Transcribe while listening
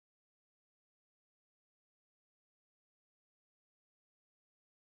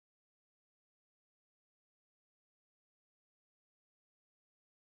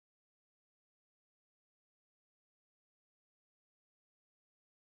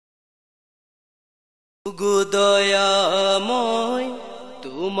ওগো দয়াময়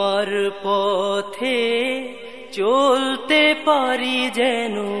তোমার পথে চলতে পারি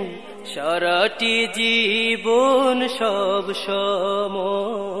যেন সারাটি জীবন সব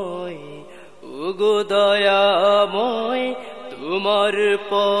সময়। ওগো দয়াময় তোমার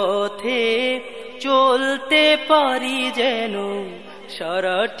পথে চলতে পারি যেন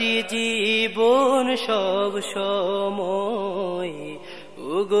সারাটি জীবন সব সময়।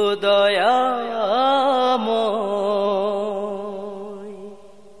 ওগো দয়াময়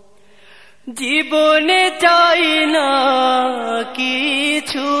জীবনে চাই না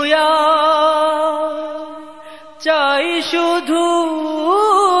কিছু চাই শুধু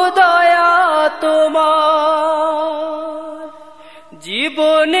দয়া তোমার।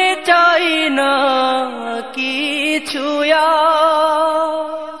 জীবনে চাই না কিছু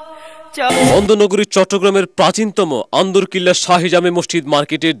বন্দনগরী চট্টগ্রামের প্রাচীনতম আন্দরকিল্লা শাহী জামে মসজিদ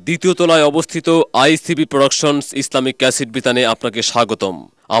মার্কেটের দ্বিতীয় তলায় অবস্থিত আইসিবি প্রোডাকশনস ইসলামিক ক্যাসেট বিতানে আপনাকে স্বাগতম।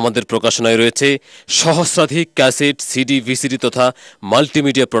 আমাদের প্রকাশনায় রয়েছে সহস্রাধিক ক্যাসেট, সিডি, ভিসিডি তথা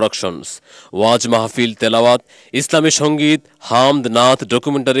মাল্টিমিডিয়া প্রোডাকশনস, ওয়াজ মাহফিল, তেলাওয়াত, ইসলামী সঙ্গীত, হামদ, নাত,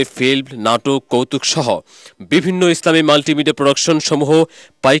 ডকুমেন্টারি ফিল্ম, নাটক, কৌতুক সহ বিভিন্ন ইসলামী মাল্টিমিডিয়া প্রোডাকশন সমূহ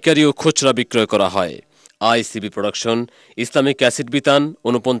পাইকারি ও খুচরা বিক্রয় করা হয়। আইসিবি প্রোডাকশন ইসলামিক ক্যাসেট বিতান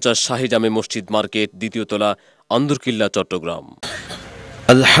 49 শাহী জামে মসজিদ মার্কেট, দ্বিতীয় তলা, আন্দরকিল্লা, চট্টগ্রাম।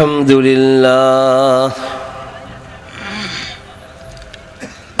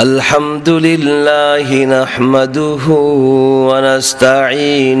 আলহামদুলিল্লাহ নাহমাদুহু ওয়া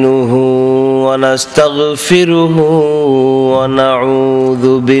নাস্তাঈনুহু ওয়া নাস্তাগফিরুহু ওয়া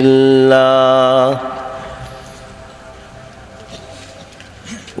নাউযু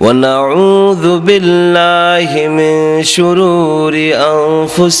بالله من شرور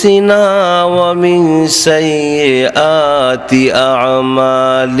أنفسنا ومن سيئات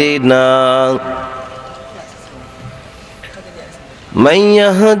أعمالنا. من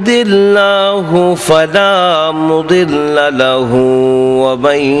يهد الله فلا مضل له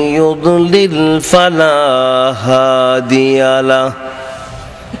ومن يضلل فلا هادي له.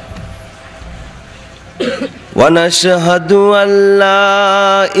 ونشهد أن لا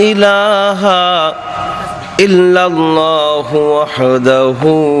إله إلا الله وحده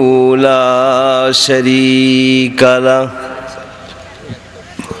لا شريك له.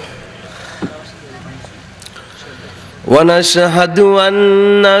 ونشهد أن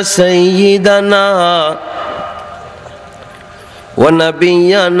سيدنا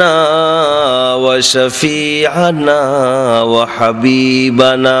ونبينا وشفيعنا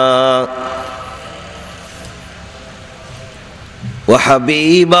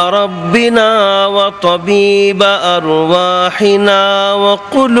وحبيب ربنا وطبيب أرواحنا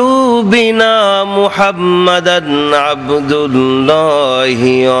وقلوبنا محمدا عبد الله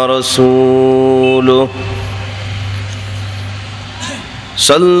ورسوله.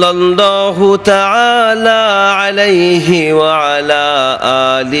 صلى الله تعالى عليه وعلى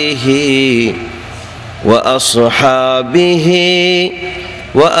آله وأصحابه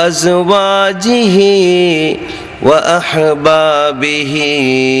وأزواجه وأحبابه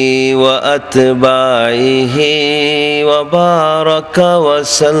وأتباعه وبارك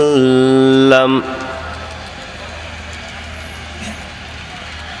وسلم.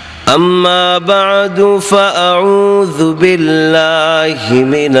 أما بعد فأعوذ بالله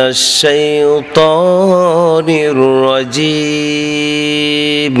من الشيطان الرجيم.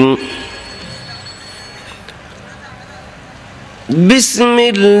 بسم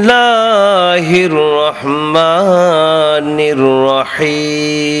الله الرحمن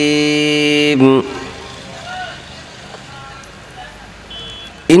الرحيم.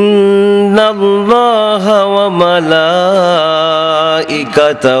 إن الله وملائكته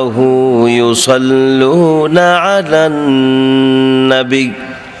يصلون على النبي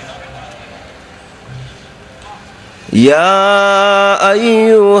يا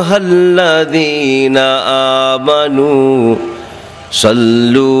أيها الذين آمنوا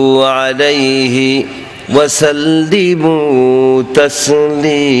صلوا عليه وسلموا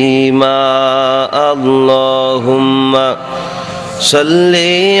تسليما. اللهم صل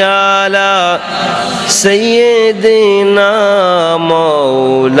على سيدنا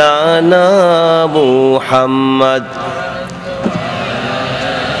مولانا محمد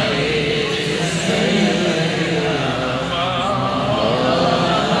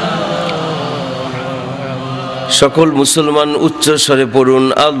সকল মুসলমান উচ্চ স্বরে পড়ুন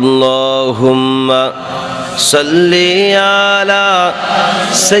আল্লাহুম্মা সাল্লি আলা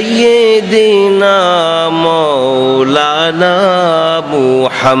সাইয়্যিদিনা মাওলানা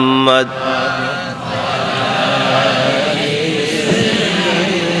মুহাম্মদ।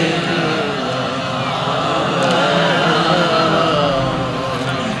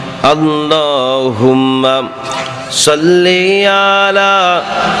 अल्लाहुम्मा सल्ली अला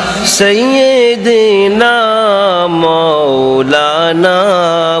सय्यिदिना मौलाना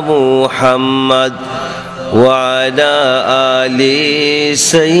मुहम्मद व अला आलि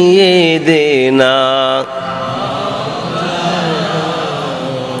सय्यिदिना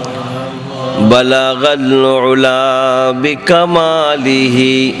बलगल उला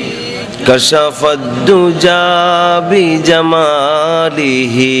बिकमालिही कशफद दुजा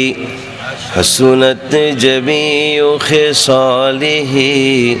बिजमालिही हसनत जमीउ खिसालिही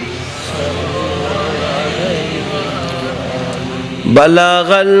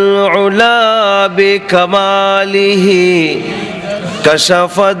बलगल उला बिकमालिही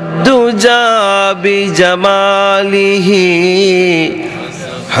कशफद दुजा बिजमालिही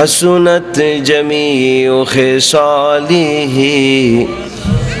हसनत जमीउ खिसालिही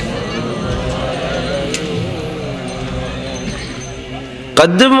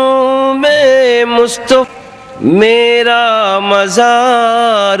कदमों में मुस्तफ़ा मेरा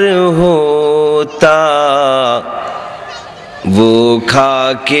मज़ार होता वो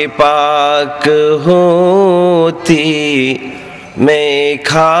खाके पाक होती मैं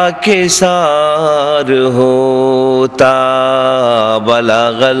खाके सार होता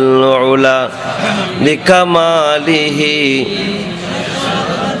बलगल उला बिकमालिही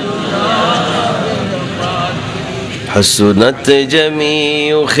हसनत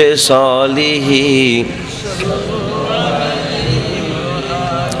जमीउ खिसालिही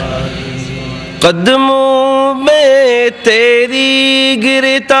कदमों में तेरी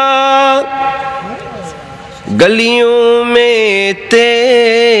गिरता गलियों में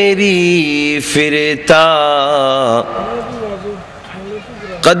तेरी फिरता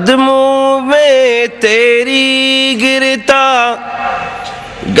कदमों में तेरी गिरता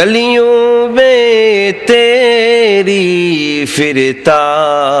गलियों में तेरी फिरता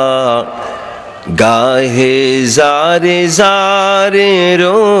गाहे ज़ारे ज़ारे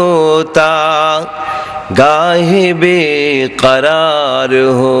रोता गाहे बेकरार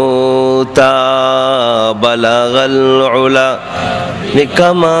होता बलगल उला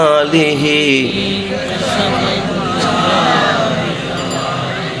बिकमालिही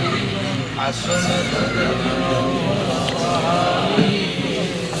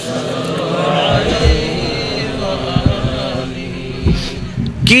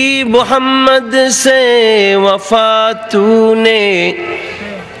कि मोहम्मद से वफा तूने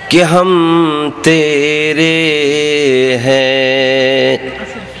कि हम तेरे हैं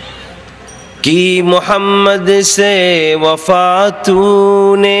कि मोहम्मद से वफा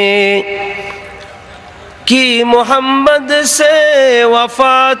तूने कि मोहम्मद से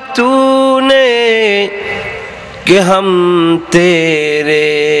वफा तूने कि हम तेरे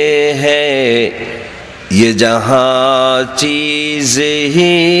हैं ये जहाँ चीज़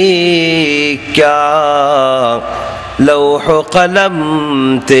ही क्या लौह कलम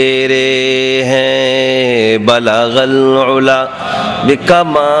तेरे हैं बलगल उला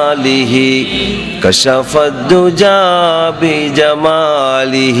बिकमालिही कशफद दुजा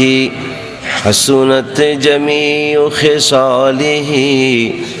बिजमालिही हसनत जमीउ खिसालिही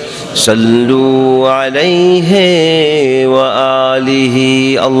सल्लू अलैहि व आलिही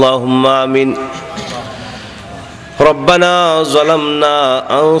अल्लाहुम्मा आमीन। रब्बना ज़लमना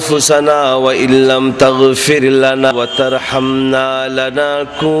अनफुसना व इल्लम तग़फिर लना व तरहमना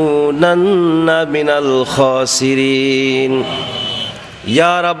लनकूनन्ना मिनल खासिरीन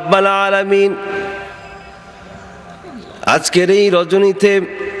या रब्बल आलमीन। আজকের এই রজনীতে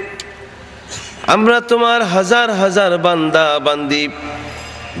আমরা তোমার হাজার হাজার বান্দা বান্দি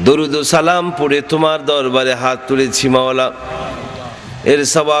দরুদ ও সালাম পড়ে তোমার দরবারে হাত তুলেছি মাওলা। এর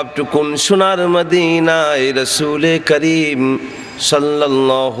সওয়াবটুকুন সোনার মদিনায় রাসূলে করিম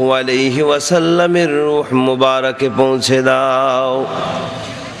সাল্লাল্লাহু আলাইহি ওয়াসাল্লামের রূহ মুবারকে পৌঁছে দাও।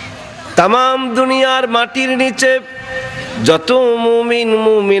 तमाम দুনিয়ার মাটির নিচে যত মুমিন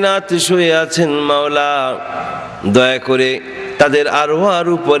মুমিনাত শুয়ে আছেন মাওলা দয়া করে তাদের আরওয়ার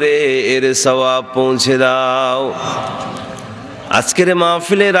উপরে এর সওয়াব পৌঁছে দাও। আজকের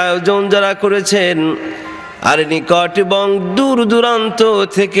মাহফিলের আয়োজন যারা করেছেন আর নিকট এবং দূর দূরান্ত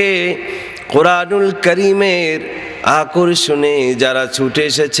থেকে কোরআনুল কারীমের আকর্ষণে যারা ছুটে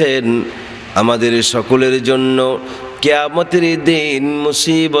এসেছেন আমাদের সকলের জন্য কিয়ামতের দিন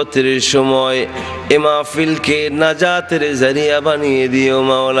মুসিবতের সময় এ মাহফিলকে নাজাতের জরিয়া বানিয়ে দিও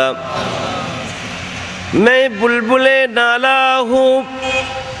মাওলা। मैं बुलबुले नाला हूँ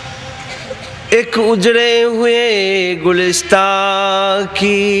एक उजड़े हुए गुलिस्तां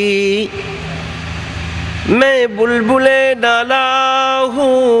की, मैं बुलबुले नाला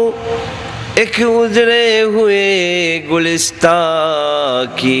हूँ एक उजड़े हुए गुलिस्तां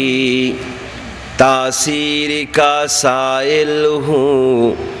की तासीर का साइल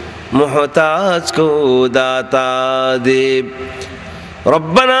हूँ, मुहताज को दाता दे।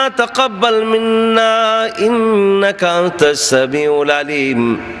 रब्बना तक़ब्बल मिन्ना इन्नका अंतस समीउल अलीम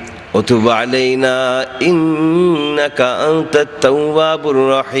वतुब अलैना इन्नका अंतत तव्वाबुर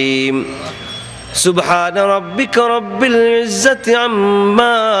रहीम। सुब्हान रब्बिका रब्बिल इज्जति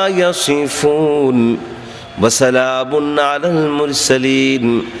अम्मा यसिफून व सलामुन अलल मुरसलीन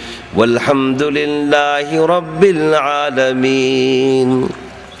वल्हम्दुलिल्लाहि रब्बिल आलमीन।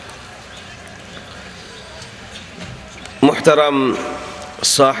 मुहतरम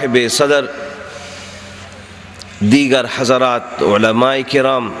साहिबे सदर, दीगर हज़रात, उलमाए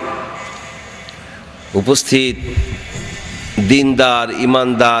किराम, उपस्थित दीनदार,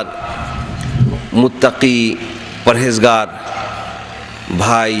 ईमानदार, मुत्तकी, परहेजगार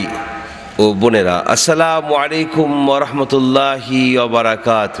भाई ও বোনেরা, আসসালামু আলাইকুম ওয়া রাহমাতুল্লাহি ওয়া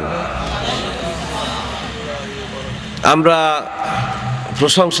বারাকাতুহু। আমরা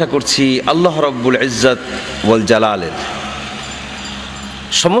প্রশংসা করছি আল্লাহ রাব্বুল ইজ্জত ওয়াল জালালের।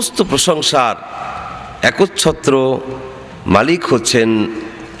 সমস্ত প্রশংসার একচ্ছত্র মালিক হচ্ছেন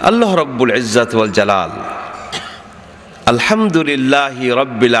আল্লাহ রাব্বুল ইজ্জত ওয়াল জালাল। আলহামদুলিল্লাহি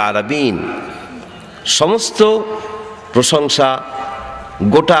রাব্বিল আলামিন। সমস্ত প্রশংসা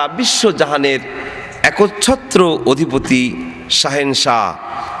গোটা বিশ্বজাহানের একচ্ছত্র অধিপতি, শাহেনশাহ,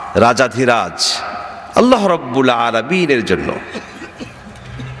 রাজাধিরাজ আল্লাহ রাব্বুল আলামিনের জন্য।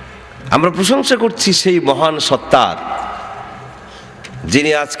 আমরা প্রশংসা করছি সেই মহান সত্তার,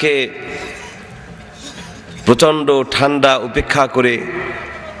 যিনি আজকে প্রচণ্ড ঠান্ডা উপেক্ষা করে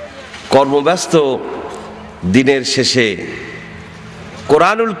কর্মব্যস্ত দিনের শেষে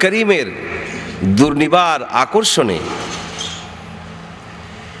কোরআনুল করিমের দুর্নিবার আকর্ষণে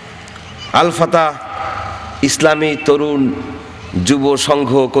আল ফাতাহ ইসলামী তরুণ যুব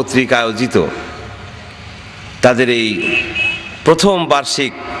সংঘ কর্তৃক আয়োজিত তাদের এই প্রথম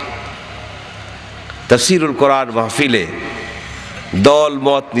বার্ষিক তাফসীরুল কোরআন মাহফিলে দল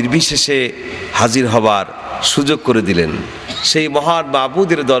মত নির্বিশেষে হাজির হবার সুযোগ করে দিলেন। সেই মহান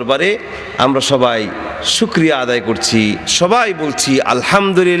মাবুদের দরবারে আমরা সবাই শুকরিয়া আদায় করছি, সবাই বলছি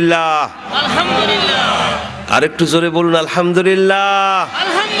আলহামদুলিল্লাহ। আরেকটু জোরে বলুন আলহামদুলিল্লাহ।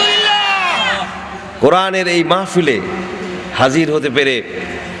 কোরআনের এই মাহফিলে হাজির হতে পেরে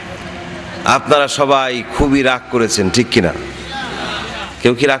আপনারা সবাই খুবই রাগ করেছেন, ঠিক কিনা?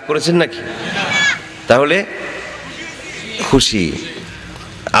 কেউ কি রাগ করেছেন নাকি? তাহলে খুশি।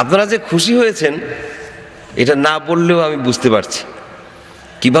 আপনারা যে খুশি হয়েছেন এটা না বললেও আমি বুঝতে পারছি।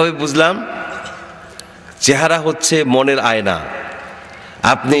 কিভাবে বুঝলাম? চেহারা হচ্ছে মনের আয়না।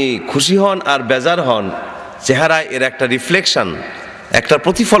 আপনি খুশি হন আর বেজার হন, চেহারায় এর একটা রিফ্লেকশন, একটা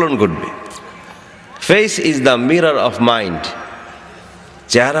প্রতিফলন ঘটবে। Face is the mirror of mind.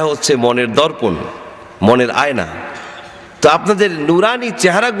 চেহারা হচ্ছে মনের দর্পণ, মনের আয়না। তো আপনাদের নুরানি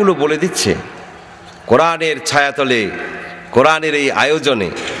চেহারাগুলো বলে দিচ্ছে কোরআনের ছায়াতলে, কোরআনের এই আয়োজনে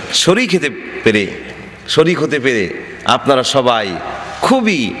শরীক হতে পেরে আপনারা সবাই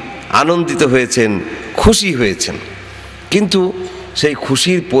খুবই আনন্দিত হয়েছেন, খুশি হয়েছেন। কিন্তু সেই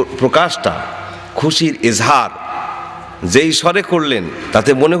খুশির প্রকাশটা, খুশির ইজহার যেই স্বরে করলেন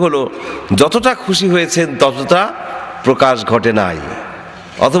তাতে মনে হলো যতটা খুশি হয়েছেন ততটা প্রকাশ ঘটে নাই।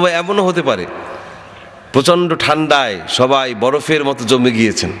 অথবা এমনও হতে পারে প্রচণ্ড ঠান্ডায় সবাই বরফের মতো জমে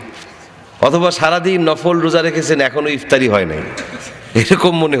গিয়েছেন, অথবা সারাদিন নফল রোজা রেখেছেন, এখনো ইফতারি হয় নাই,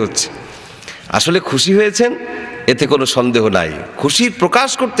 এরকম মনে হচ্ছে। আসলে খুশি হয়েছেন, এতে কোনো সন্দেহ নাই। খুশির প্রকাশ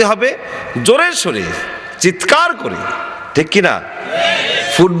করতে হবে জোরে সোরে, চিৎকার করে, ঠিক কিনা?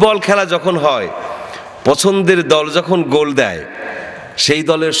 ফুটবল খেলা যখন হয়, পছন্দের দল যখন গোল দেয়, সেই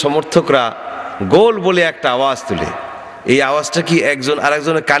দলের সমর্থকরা গোল বলে একটা আওয়াজ তুলে। এই আওয়াজটা কি একজন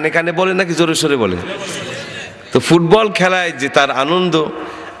আরেকজনের কানে কানে বলে নাকি জোরে সোরে বলে? তো ফুটবল খেলায় যে তার আনন্দ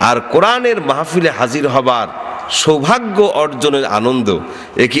আর কোরআনের মাহফিলে হাজির হবার সৌভাগ্য অর্জনের আনন্দ,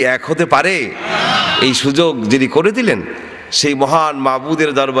 এ কি এক হতে পারে? এই সুযোগ যিনি করে দিলেন সেই মহান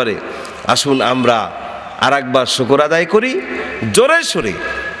মাবুদের দরবারে আসুন আমরা আর একবার শুকর আদায় করি, জোরে সোরে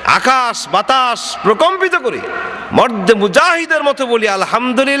আকাশ বাতাস প্রকম্পিত করে মর্দে মুজাহিদের মতো বলি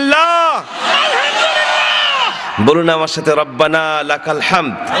আলহামদুলিল্লাহ। বলুন আমার সাথে, রব্বানা লাকাল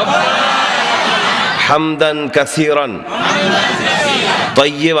হামদ হামদান কাসীরান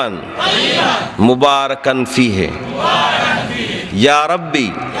তাইয়িবান মুবারাকান ফীহি ইয়া রাব্বি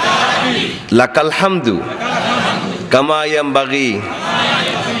লাকাল হামদু কামা ইয়ানবাগি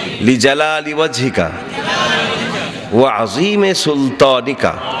লিজালালি ওয়াজহিকা ওয়া আযীমি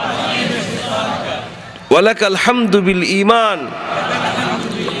সুলতানিকা ওয়া লাকাল হামদু বিল ঈমান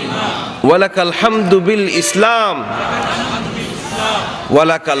ওয়ালাকাল হামদু বিল ইসলাম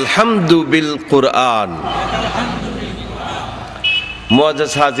ওয়ালাকাল হামদু বিল কুরআন।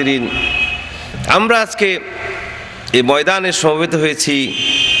 মুআজ্জাজ হাজিরিন, আমরা আজকে এই ময়দানে সমবেত হয়েছি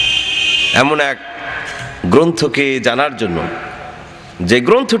এমন এক গ্রন্থকে জানার জন্য, যে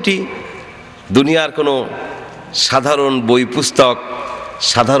গ্রন্থটি দুনিয়ার কোনো সাধারণ বই পুস্তক,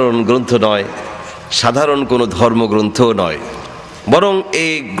 সাধারণ গ্রন্থ নয়, সাধারণ কোনো ধর্মগ্রন্থও নয়, বরং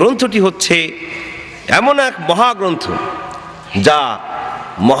এই গ্রন্থটি হচ্ছে এমন এক মহাগ্রন্থ যা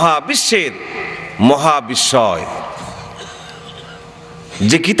মহাবিশ্বের মহাবিস্ময়।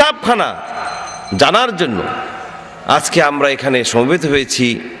 যে কিতাবখানা জানার জন্য আজকে আমরা এখানে সমবেত হয়েছি,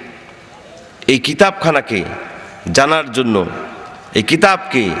 এই কিতাবখানাকে জানার জন্য, এই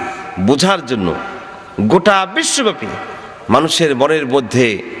কিতাবকে বোঝার জন্য গোটা বিশ্বব্যাপী মানুষের মনের মধ্যে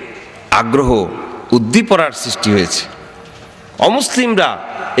আগ্রহ, উদ্দীপনার সৃষ্টি হয়েছে। অমুসলিমরা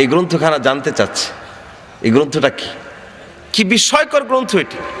এই গ্রন্থখানা জানতে চাচ্ছে এই গ্রন্থটা কি বিস্ময়কর গ্রন্থ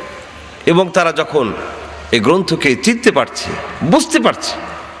এটি। এবং তারা যখন এই গ্রন্থকে চিনতে পারছে, বুঝতে পারছে,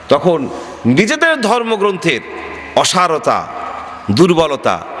 তখন নিজেদের ধর্মগ্রন্থের অসারতা,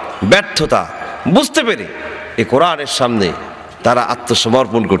 দুর্বলতা, ব্যর্থতা বুঝতে পেরে এই কোরআনের সামনে তারা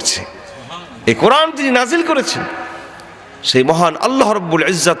আত্মসমর্পণ করছে। এই কোরআন তিনি নাজিল করেছেন, সেই মহান আল্লাহ রব্বুল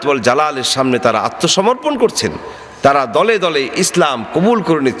ইজ্জত ওয়াল জালালের সামনে তারা আত্মসমর্পণ করছেন। তারা দলে দলে ইসলাম কবুল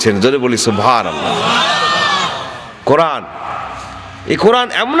করে নিচ্ছেন। জোরে বলি সুবহানাল্লাহ। কোরআন, এই কোরআন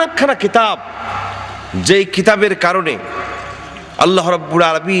এমন একখানা কিতাব, যেই কিতাবের কারণে আল্লাহ রাব্বুল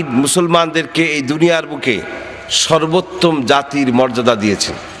আলামিন মুসলমানদেরকে এই দুনিয়ার বুকে সর্বোত্তম জাতির মর্যাদা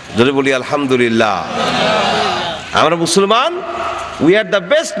দিয়েছেন। জোরে বলি আলহামদুলিল্লাহ। আমরা মুসলমান, we are the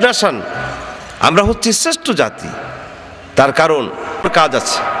best nation, আমরা হচ্ছি শ্রেষ্ঠ জাতি। তার কারণ কাজ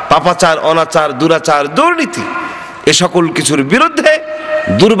আছে, পাপাচার, অনাচার, দুরাচার, দুর্নীতি, এ সকল কিছুর বিরুদ্ধে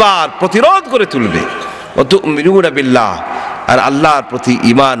দুর্বার প্রতিরোধ করে তুলবে। ওয়াতুমিনুনা বিল্লাহ, আর আল্লাহর প্রতি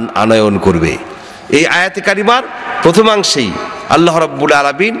ঈমান আনয়ন করবে। এই আয়াতে কারিমার প্রথমাংশেই আল্লাহ রাব্বুল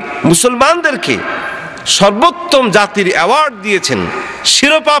আলামিন মুসলমানদেরকে সর্বোত্তম জাতির অ্যাওয়ার্ড দিয়েছেন,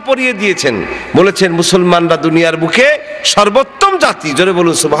 শিরোপা পরিয়ে দিয়েছেন, বলেছেন মুসলমানরা দুনিয়ার বুকে সর্বোত্তম জাতি। জোরে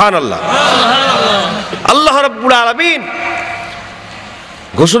বলুন সুবহানাল্লাহ। আল্লাহ রাব্বুল আলামিন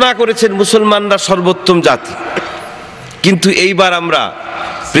ঘোষণা করেছেন মুসলমানরা সর্বোত্তম জাতি। কিন্তু এইবার আমরা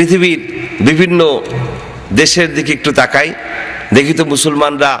পৃথিবীর বিভিন্ন দেশের দিকে একটু তাকাই, দেখি তো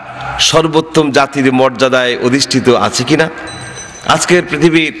মুসলমানরা সর্বোত্তম জাতির মর্যাদায় অধিষ্ঠিত আছে কিনা। আজকের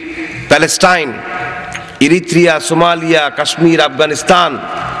পৃথিবীর Palestine, Eritrea, Somalia, Kashmir, Afghanistan,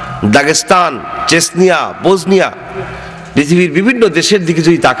 Dagestan, Chechnya, Bosnia, পৃথিবীর বিভিন্ন দেশের দিকে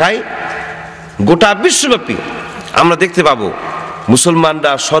যদি তাকাই, গোটা বিশ্বব্যাপী আমরা দেখতে পাবো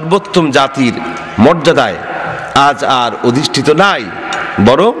মুসলমানরা সর্বোত্তম জাতির মর্যাদায় আজ আর অধিষ্ঠিত নাই,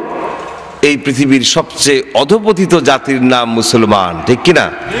 বরং এই পৃথিবীর সবচেয়ে অধপতিত জাতির নাম মুসলমান। ঠিক কিনা?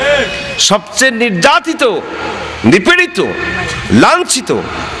 সবচেয়ে নির্যাতিত, নিপীড়িত, লাঞ্ছিত,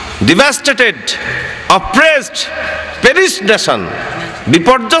 ডিভাস্টেটেড, অপ্রেসড, পেরিশ নেশন,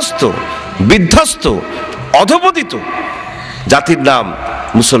 বিপর্যস্ত, বিধ্বস্ত, অধপতিত জাতির নাম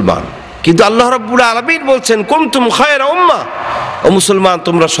মুসলমান। কিন্তু আল্লাহ রাব্বুল আলামিন বলছেন কুনতুম খায়রা উম্মাহ, ও মুসলমান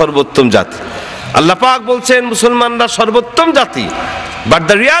তোমরা সর্বোত্তম জাতি। আল্লাহ পাক বলছেন মুসলমানরা সর্বোত্তম জাতি, বাট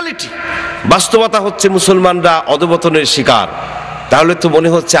দ্য রিয়ালিটি, বাস্তবতা হচ্ছে মুসলমানরা অধপতনের শিকার। তাহলে তো মনে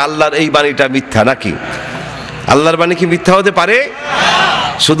হচ্ছে আল্লাহর এই বাণীটা মিথ্যা নাকি? আল্লাহর বাণী কি মিথ্যা হতে পারে?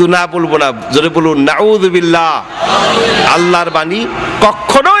 শুধু না বলবো না, জোরে বলুন নাউযু বিল্লাহ। আল্লাহর বাণী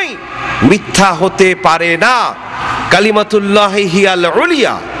কখনোই মিথ্যা হতে পারে না। কালিমাতুল্লাহি হিয়াল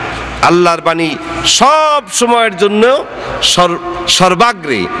উলিয়া, আল্লাহর বাণী সব সময়ের জন্য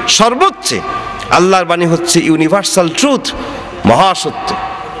সর্বাগ্রে, সর্বোচ্চে। আল্লাহর বাণী হচ্ছে ইউনিভার্সাল ট্রুথ, মহাসত্য।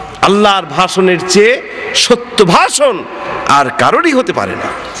 আল্লাহর ভাষণের চেয়ে সত্য ভাষণ আর কারোরই হতে পারে না।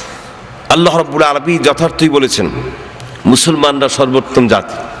 আল্লাহ রাব্বুল আলামিন যথার্থই বলেছেন মুসলমানরা সর্বোত্তম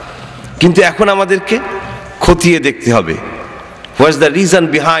জাতি। কিন্তু এখন আমাদেরকে খতিয়ে দেখতে হবে, what is the reason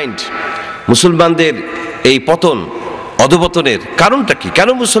behind মুসলমানদের এই পতন, অধপতনের কারণটা কি? কেন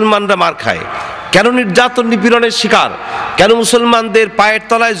মুসলমানরা মার খায়? কেন নির্যাতন নিপীড়নের শিকার? কেন মুসলমানদের পায়ের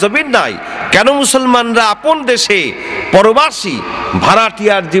তলায় জমিন নাই? কেন মুসলমানরা আপন দেশে পরবাসী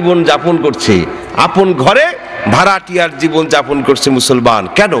ভাড়াটিয়ার জীবন যাপন করছে? আপন ঘরে ভাড়াটিয়ার জীবন যাপন করছে মুসলমান।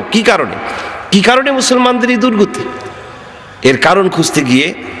 কেন? কি কারণে? কি কারণে মুসলমানদের এই দুর্গতি? এর কারণ খুঁজতে গিয়ে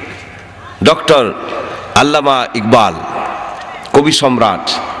ডক্টর আল্লামা ইকবাল, কবি সম্রাট,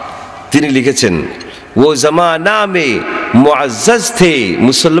 তিনি লিখেছেন वो ज़माना में मुअज़्ज़ज़ थे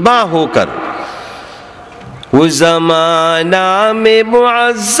मुसलमान होकर, वो ज़माना में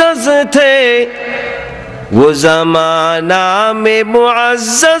मुअज़्ज़ज़ थे वो ज़माना में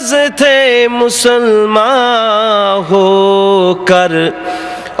मुअज़्ज़ज़ थे मुसलमान होकर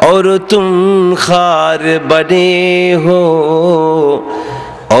और तुम खार बने हो,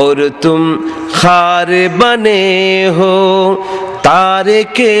 और तुम खार बने हो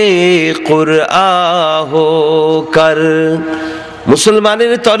तारिके कुरआन होकर।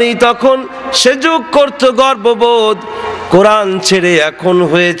 মুসলমানের তরেই তখন সে যুগ করত গর্ববোধ, কোরআন ছেড়ে এখন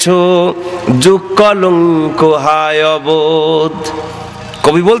হয়েছ যুগ কলঙ্ক হায় অবোধ।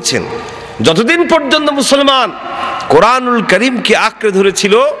 কবি বলছেন যতদিন পর্যন্ত মুসলমান কোরআনুল করিমকে আঁকড়ে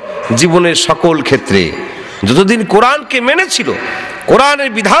ধরেছিল জীবনের সকল ক্ষেত্রে, যতদিন কোরআনকে মেনেছিল, কোরআনের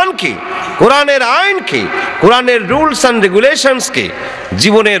বিধানকে, কোরআনের আইনকে, কোরআনের রুলস অ্যান্ড রেগুলেশনসকে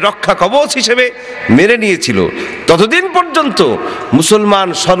জীবনের রক্ষা কবচ হিসেবে মেনে নিয়েছিল, ততদিন পর্যন্ত মুসলমান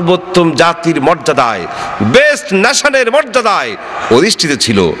সর্বোত্তম জাতির মর্যাদায়, বেস্ট ন্যাশনের মর্যাদায় অধিষ্ঠিত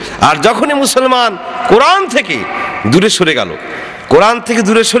ছিল। আর যখনই মুসলমান কোরআন থেকে দূরে সরে গেল, কোরআন থেকে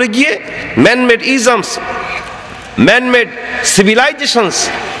দূরে সরে গিয়ে man-made ইজমস, man-made civilisations,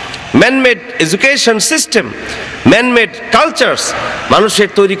 man-made education system, man-made cultures, মানুষের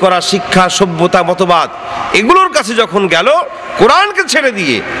তৈরি করা শিক্ষা, সভ্যতা, মতবাদ, এগুলোর কাছে যখন গেল কোরআনকে ছেড়ে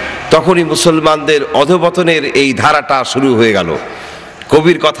দিয়ে, তখনই মুসলমানদের অধঃপতনের এই ধারাটা শুরু হয়ে গেল।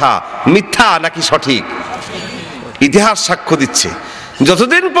 কবির কথা মিথ্যা নাকি সঠিক? ইতিহাস সাক্ষ্য দিচ্ছে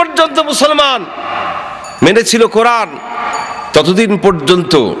যতদিন পর্যন্ত মুসলমান মেনেছিল কোরআন, ততদিন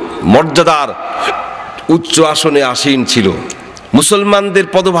পর্যন্ত মর্যাদার উচ্চ আসনে আসীন ছিল। মুসলমানদের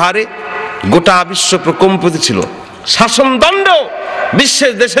পদভারে গোটা বিশ্ব প্রকম্পিত ছিল। শাসনদণ্ড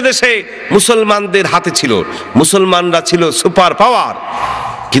বিশ্বের দেশে দেশে মুসলমানদের হাতে ছিল। মুসলমানরা ছিল সুপার পাওয়ার।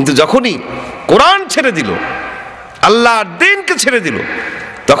 কিন্তু যখনই কোরআন ছেড়ে দিল, আল্লাহর দ্বীনকে ছেড়ে দিল,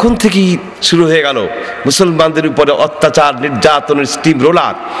 তখন থেকেই শুরু হয়ে গেল মুসলমানদের উপরে অত্যাচার, নির্যাতনের স্টিম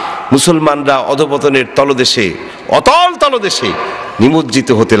রোলার। মুসলমানরা অধঃপতনের তলদেশে, অতল তলদেশে নিমজ্জিত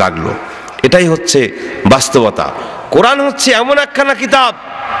হতে লাগলো। এটাই হচ্ছে বাস্তবতা। কোরআন হচ্ছে এমন একখানা কিতাব,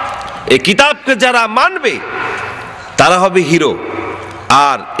 এই কিতাবকে যারা মানবে তারা হবে হিরো,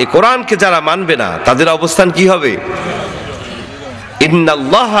 আর এই কোরআনকে যারা মানবে না তাদের অবস্থান কি হবে?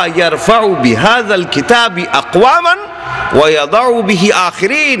 ইন্নাল্লাহা ইয়ারফাউ বিহাযাল কিতাবি আকওয়ামান ওয়া ইয়াদাউ বিহি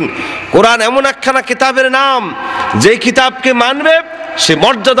আখিরিন। কোরআন এমন একখানা কিতাবের নাম, যে কিতাবকে মানবে সে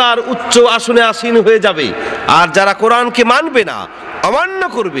মর্যাদার উচ্চ আসনে আসীন হয়ে যাবে, আর যারা কোরআনকে মানবে না, অমান্য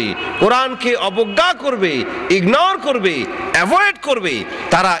করবে, কোরআনকে অবজ্ঞা করবে, ইগনোর করবে, অ্যাভয়েড করবে,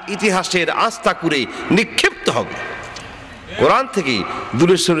 তারা ইতিহাসের আস্থা করে নিক্ষিপ্ত হবে। কোরআন থেকে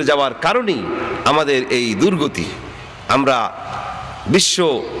দূরে সরে যাওয়ার কারণেই আমাদের এই দুর্গতি। আমরা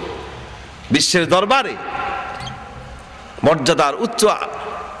বিশ্বের দরবারে মর্যাদার উচ্চ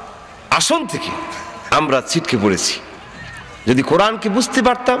আসন থেকে আমরা ছিটকে পড়েছি। যদি কোরআনকে বুঝতে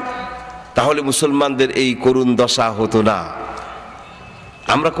পারতাম তাহলে মুসলমানদের এই করুণ দশা হতো না।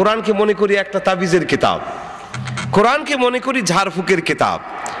 আমরা কোরআনকে মনে করি একটা তাবিজের কিতাব, কোরআনকে মনে করি ঝাড়ফুঁকের কিতাব,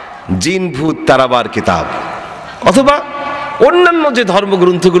 জিন ভূত তারাবার কিতাব, অথবা অন্যান্য যে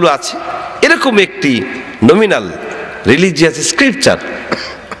ধর্মগ্রন্থগুলো আছে এরকম একটি নমিনাল রিলিজিয়াস স্ক্রিপচার।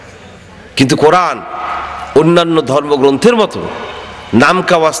 কিন্তু কোরআন অন্যান্য ধর্মগ্রন্থের মতো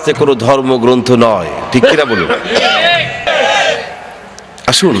নামকাওয়াস্তে কোনো ধর্মগ্রন্থ নয়, ঠিক কিনা বলুন?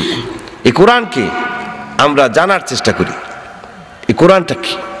 আসুন এই কোরআনকে আমরা জানার চেষ্টা করি। এই কোরআনটা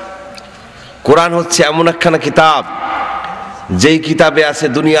কি? কোরআন হচ্ছে এমন একখানা কিতাব, যেই কিতাবে আছে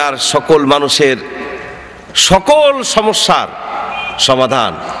দুনিয়ার সকল মানুষের সকল সমস্যার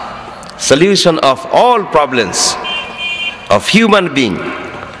সমাধান, solution of all problems of human being.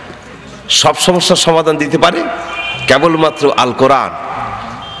 সব সমস্যার সমাধান দিতে পারে কেবলমাত্র আল কোরআন।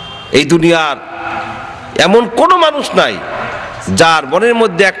 এই দুনিয়ার এমন কোনো মানুষ নাই যার মনের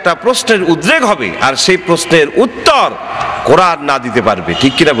মধ্যে একটা প্রশ্নের উদ্রেক হবে আর সেই প্রশ্নের উত্তর কোরআন না দিতে পারবে,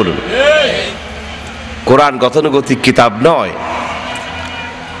 ঠিক কিনা বলুন? কোরআন গতানুগতিক কিতাব নয়।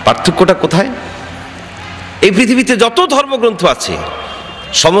 পার্থক্যটা কোথায়? এই পৃথিবীতে যত ধর্মগ্রন্থ আছে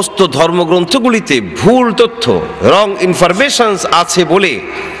সমস্ত ধর্মগ্রন্থগুলিতে ভুল তথ্য, রং ইনফরমেশন আছে বলে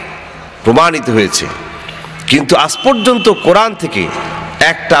প্রমাণিত হয়েছে। কিন্তু আজ পর্যন্ত কোরআন থেকে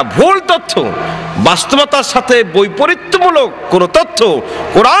একটা ভুল তথ্য, বাস্তবতার সাথে বৈপরীত্যমূলক কোনো তথ্য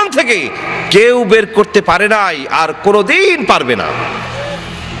কোরআন থেকে কেউ বের করতে পারে নাই, আর কোনোদিন পারবে না।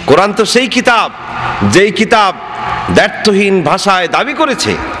 কোরআন তো সেই কিতাব, যেই কিতাব দ্ব্যর্থহীন ভাষায় দাবি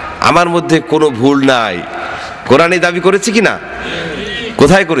করেছে আমার মধ্যে কোনো ভুল নাই। কোরআনে দাবি করেছে কিনা?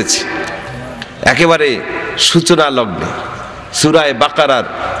 কোথায় করেছে? একেবারে সূচনা লগ্নে সূরা বাকারার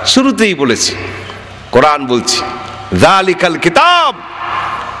শুরুতেই বলেছে, কোরআন বলছে যালিকাল কিতাব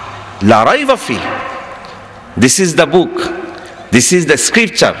লা রাইবা ফি, this is the book, this is the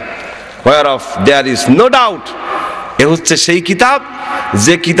scripture whereof there is no doubt। এ হচ্ছে সেই কিতাব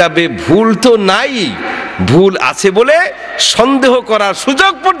যে কিতাবে ভুল তো নাই, ভুল আছে বলে সন্দেহ করার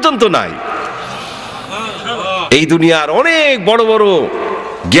সুযোগ পর্যন্ত নাই। এই দুনিয়ার অনেক বড় বড়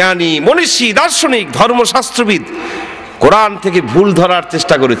জ্ঞানী, মনীষী, দার্শনিক, ধর্মশাস্ত্রবিদ কোরআন থেকে ভুল ধরার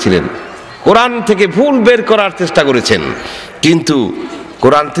চেষ্টা করেছিলেন, কোরআন থেকে ভুল বের করার চেষ্টা করেছেন, কিন্তু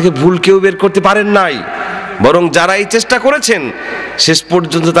কোরআন থেকে ভুল কেউ বের করতে পারেন নাই। বরং যারা এই চেষ্টা করেছেন শেষ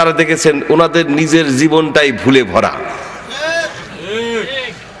পর্যন্ত তারা দেখেছেন ওনাদের নিজের জীবনটাই ভুলে ভরা।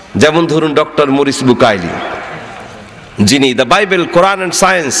 যেমন ধরুন ডক্টর মরিস বুকাইলি, যিনি the Bible, Quran and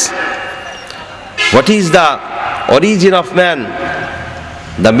science, what is the origin of man,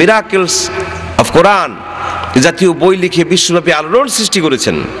 the miracles of কোরআন জাতীয় বই লিখে বিশ্বব্যাপী আলোড়ন সৃষ্টি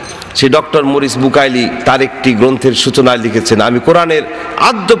করেছেন। সেই ডক্টর মরিস বুকাইলি তার একটি গ্রন্থের সূচনায় লিখেছেন, আমি কোরআনের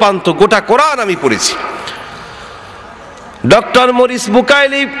আদ্যপান্ত গোটা কোরআন আমি পড়েছি। ডক্টর মরিস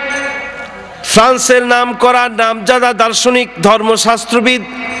বুকাইলি ফ্রান্সের নামকরা নামজাদা দার্শনিক, ধর্মশাস্ত্রবিদ।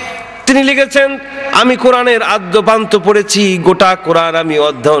 তিনি লিখেছেন, আমি কোরআনের আদ্যপান্ত পড়েছি, গোটা কোরআন আমি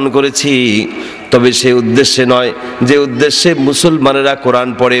অধ্যয়ন করেছি, তবে সে উদ্দেশ্যে নয় যে উদ্দেশ্যে মুসলমানেরা কোরআন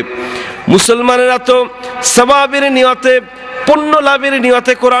পড়ে। মুসলমানেরা তো সওয়াবের নিয়তে, পুণ্য লাভের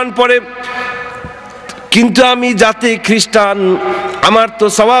নিয়তে কোরআন পড়ে, কিন্তু আমি জাতি খ্রিস্টান, আমার তো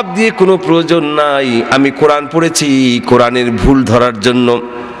সওয়াব দিয়ে কোনো প্রয়োজন নাই। আমি কোরআন পড়েছি কোরআনের ভুল ধরার জন্য।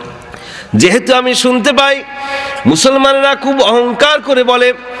 যেহেতু আমি শুনতে পাই মুসলমানেরা খুব অহংকার করে বলে,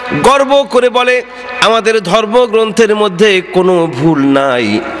 গর্ব করে বলে আমাদের ধর্মগ্রন্থের মধ্যে কোনো ভুল নাই,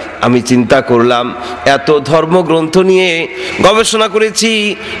 আমি চিন্তা করলাম এত ধর্মগ্রন্থ নিয়ে গবেষণা করেছি,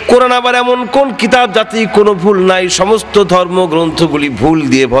 কোরআন আবার এমন কোন কিতাব যাতে কোনো ভুল নাই, সমস্ত ধর্মগ্রন্থগুলি ভুল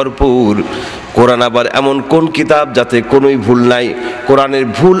দিয়ে ভরপুর। কোরআন আবার এমন কোন কিতাব যাতে কোনোই ভুল নাই, কোরআনের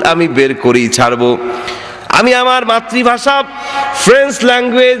ভুল আমি বের করেই ছাড়বো। আমি আমার মাতৃভাষা ফ্রেঞ্চ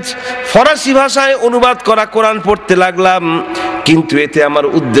ল্যাঙ্গুয়েজ, ফরাসি ভাষায় অনুবাদ করা কোরআন পড়তে লাগলাম, কিন্তু এতে আমার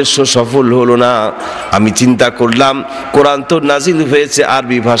উদ্দেশ্য সফল হলো না। আমি চিন্তা করলাম কোরআন তো নাজিল হয়েছে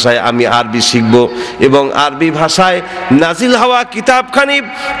আরবি ভাষায়, আমি আরবি শিখব এবং আরবি ভাষায় নাজিল হওয়া কিতাবখানি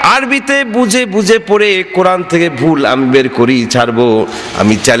আরবিতে বুঝে বুঝে পড়ে কোরআন থেকে ভুল আমি বের করেই ছাড়বো।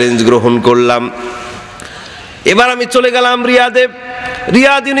 আমি চ্যালেঞ্জ গ্রহণ করলাম। এবার আমি চলে গেলাম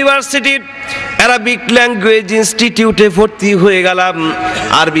রিয়াদ ইউনিভার্সিটির অ্যারাবিক ল্যাঙ্গুয়েজ ইনস্টিটিউটে ভর্তি হয়ে গেলাম।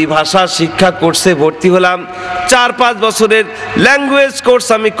 আরবি ভাষা শিক্ষা কোর্সে ভর্তি হলাম। 4-5 বছরের ল্যাঙ্গুয়েজ কোর্স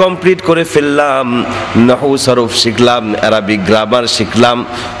আমি কমপ্লিট করে ফেললাম। নাহু সরফ শিখলাম, অ্যারাবিক গ্রামার শিখলাম,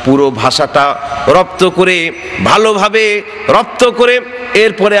 পুরো ভাষাটা রপ্ত করে, ভালোভাবে রপ্ত করে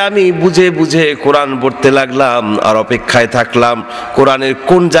এরপরে আমি বুঝে বুঝে কোরআন পড়তে লাগলাম আর অপেক্ষায় থাকলাম কোরআনের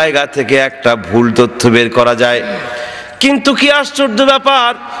কোন জায়গা থেকে একটা ভুল তথ্য বের করা যায়। কিন্তু কি আশ্চর্য ব্যাপার,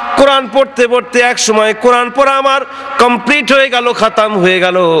 কোরআন পড়তে পড়তে এক সময় কোরআন পড়া আমার কমপ্লিট হয়ে গেল, খতম হয়ে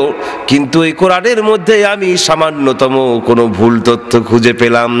গেল, কিন্তু এই কোরআনের মধ্যে আমি সামান্যতম কোনো ভুল তথ্য খুঁজে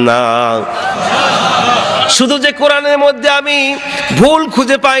পেলাম না। শুধু যে কোরআনের মধ্যে আমি ভুল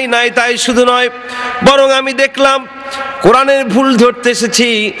খুঁজে পাই নাই তাই শুধু নয়, বরং আমি দেখলাম কোরআনের ভুল ধরতে এসেছি,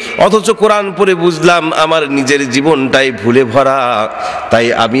 অথচ কোরআন পড়ে বুঝলাম আমার নিজের জীবনটাই ভুলে ভরা। তাই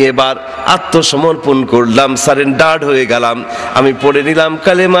আমি এবার আত্মসমর্পণ করলাম, সারেন্ডার্ড হয়ে গেলাম। আমি পড়ে নিলাম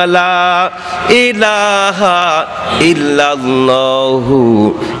কালেমা লা ইলাহা ইল্লাল্লাহু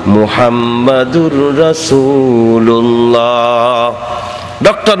মুহাম্মাদুর রাসূলুল্লাহ।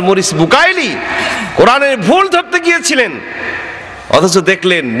 ডক্টর মরিস বুকাইলি কোরআনের ভুল ধরতে গিয়েছিলেন, অথচ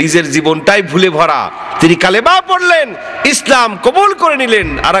দেখলেন নিজের জীবনটাই ভুলে ভরা। তিনি কালেমা পড়লেন, ইসলাম কবুল করে নিলেন।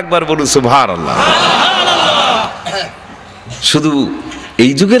 আর একবার বলুন সুবহানাল্লাহ। শুধু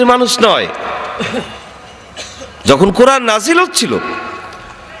এই যুগের মানুষ নয়, যখন কোরআন নাজিল হচ্ছিল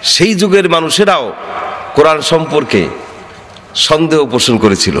সেই যুগের মানুষেরাও কোরআন সম্পর্কে সন্দেহ পোষণ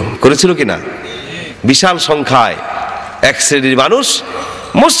করেছিল কিনা? বিশাল সংখ্যায় এক শ্রেণীর মানুষ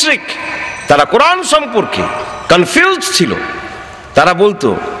মুশরিক, তারা কোরআন সম্পর্কে কনফিউজ ছিল। তারা বলতো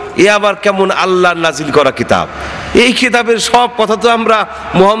এ আবার কেমন আল্লাহর নাজিল করা কিতাব, এই কিতাবের সব কথা তো আমরা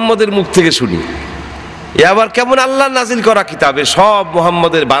মুহাম্মদের মুখ থেকে শুনি, এ আবার কেমন আল্লাহর নাজিল করা কিতাবে সব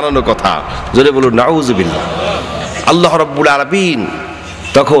মুহাম্মদের বানানো কথা। জোরে বলুন নাউজুবিল্লাহ। আল্লাহ রাব্বুল আলামিন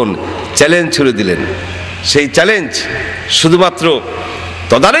তখন চ্যালেঞ্জ ছুড়ে দিলেন। সেই চ্যালেঞ্জ শুধুমাত্র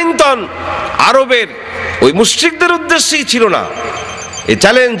তদানীন্তন আরবের ওই মুশরিকদের উদ্দেশ্যেই ছিল না, এই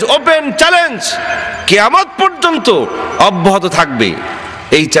চ্যালেঞ্জ ওপেন চ্যালেঞ্জ, কিয়ামত পর্যন্ত অব্যাহত থাকবে।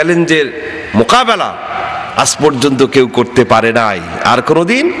 এই চ্যালেঞ্জের মোকাবেলা আজ পর্যন্ত কেউ করতে পারে নাই, আর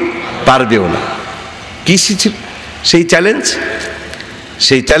কোনোদিন পারবেও না। কি ছিল সেই চ্যালেঞ্জ?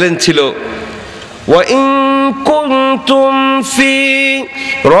 সেই চ্যালেঞ্জ ছিল ওয়া ইন কুনতুম ফি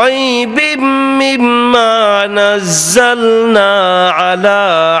রাইবিম মিম্মা নাযালনা আলা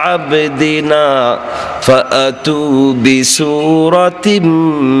আবদিনা ফাআতু বিসূরাতিম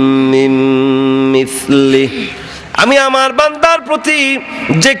মিন মিসলিহি, আমি আমার বান্দার প্রতি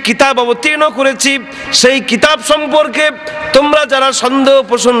যে কিতাব অবতীর্ণ করেছি সেই কিতাব সম্পর্কে তোমরা যারা সন্দেহ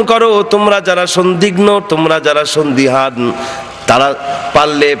পোষণ করো, তোমরা যারা সন্দিগ্ধ, তোমরা যারা সন্দিহান, তারা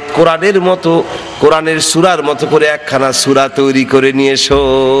পারলে কোরআনের মতো, কোরআনের সূরার মতো করে একখানা সূরা তৈরি করে নিয়ে এসো।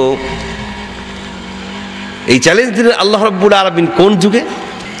 এই চ্যালেঞ্জ দিলেন আল্লাহ রাব্বুল আলামিন কোন যুগে?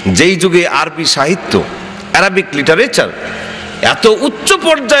 যেই যুগে আরবি সাহিত্য, অ্যারাবিক লিটারেচার এত উচ্চ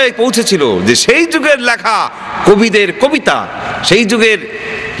পর্যায়ে পৌঁছেছিল যে সেই যুগের লেখা কবিদের কবিতা, সেই যুগের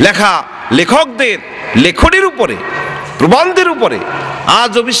লেখা লেখকদের লেখনের উপরে, প্রবন্ধের উপরে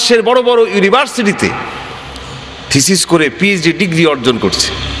আজও বিশ্বের বড় বড় ইউনিভার্সিটিতে থিসিস করে পিএইচডি ডিগ্রি অর্জন করছে।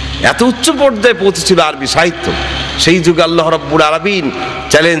 এত উচ্চ পর্যায়ে পৌঁছেছিল আরবি সাহিত্য। সেই যুগে আল্লাহ রাব্বুল আলামিন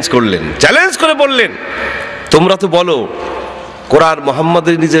চ্যালেঞ্জ করলেন, চ্যালেঞ্জ করে বললেন, তোমরা তো বলো কোরআন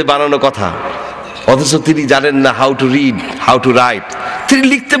মুহাম্মদের নিজের বানানো কথা, অথচ তিনি জানেন না how to read, how to right, তিনি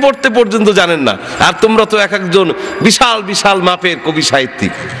লিখতে পড়তে পর্যন্ত জানেন না। আর তোমরা তো এক একজন বিশাল বিশাল মাপের কবি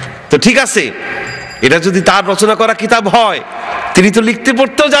সাহিত্যিক। তো ঠিক আছে, এটা যদি তার রচনা করা কিতাব হয়, তিনি তো লিখতে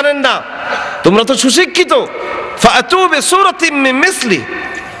পড়তেও জানেন না, তোমরা তো সুশিক্ষিত, ফাআতু বিসূরাতিম মিন মিসলি,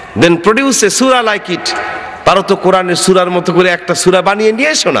 দেন produce A Surah like it, পারো তো কোরআনের সূরার মতো করে একটা সূরা বানিয়ে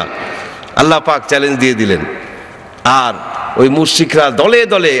নিয়ে এসো না। আল্লাহ পাক চ্যালেঞ্জ দিয়ে দিলেন। আর ওই মুশরিকরা দলে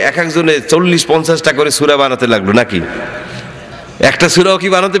দলে এক একজনে 40-50টা করে সূরা বানাতে লাগলো। নাকি একটা সূরাও কি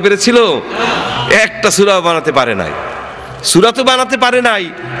বানাতে পেরেছিল? একটা সূরাও বানাতে পারে নাই। সূরা তো বানাতে পারে নাই,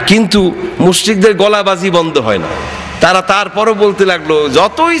 কিন্তু মুশরিকদের গলাবাজি বন্ধ হয় না। তারা তারপরও বলতে লাগলো,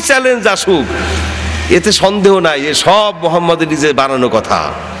 যতই চ্যালেঞ্জ আসুক এতে সন্দেহ নাই, এ সব মুহাম্মদের নিজের বানানো কথা।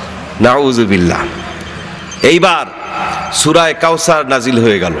 নাউযুবিল্লাহ। এইবার সূরায়ে কাউসার নাজিল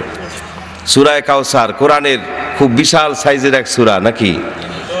হয়ে গেল। সূরায়ে কাউসার কোরআনের খুব বিশাল সাইজের এক সূরা। নাকি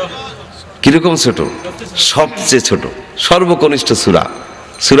কিরকম ছোট? সবচেয়ে ছোট, সর্বকনিষ্ঠ সূরা,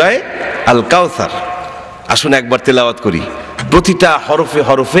 সূরায়ে আল কাউসার। আসুন একবার তেলাওয়াত করি। প্রতিটা হরফে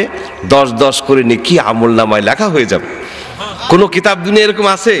হরফে 10-10 করে নেকি আমলনামায় লেখা হয়ে যাবে। কোন কিতাব দুনিয়া এরকম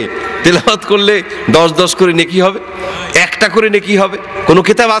আছে তেলাওয়াত করলে 10-10 করে নেকি হবে, একটা করে নেকি হবে? কোন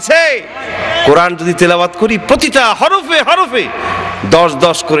কিতাব আছে? কোরআন যদি তেলাওয়াত করি প্রতিটা হরফে হরফে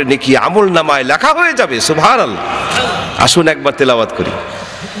 10-10 করে নেকি আমলনামায় লেখা হয়ে যাবে। সুবহানাল্লাহ। আসুন একবার তেলাওয়াত করি।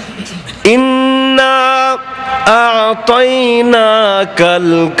 ইন্না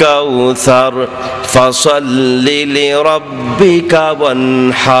আ'তাইনাকাল কাউসার ফাসাল্লি লিরাব্বিকা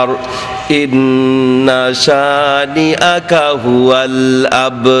ওয়ানহার ইন্না শানিআকা হুয়াল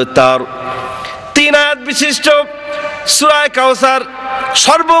আবতার। 3 আয়াত বিশিষ্ট সূরা কাউসার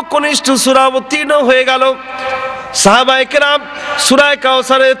সর্বকনিষ্ঠ সূরা অবতীর্ণ হয়ে গেল। সাহাবায়ে কেরাম সূরা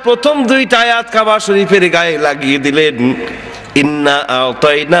কাউসারের প্রথম 2টা আয়াত কাবা শরীফের গায়ে লাগিয়ে দিলেন। ইন্না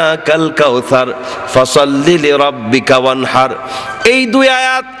আ'তাইনাকাল কাউসার ফাসাল্লি লিরাব্বিকা ওয়ানহার, এই 2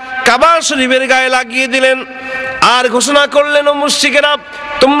 আয়াত কাবা শরীফের গায়ে লাগিয়ে দিলেন। আর ঘোষণা করলেন, ও মুশরিকেরা,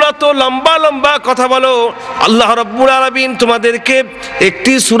 তোমরা তো লম্বা লম্বা কথা বলো, আল্লাহ রাব্বুল আলামিন তোমাদেরকে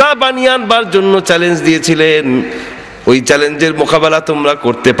একটি সূরা বানিয়ে আনবার জন্য চ্যালেঞ্জ দিয়েছিলেন, ওই চ্যালেঞ্জের মোকাবেলা তোমরা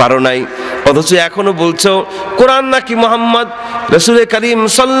করতে পারো নাই, অথচ এখনো বলছো কোরআন নাকি মুহাম্মদ রাসূল করিম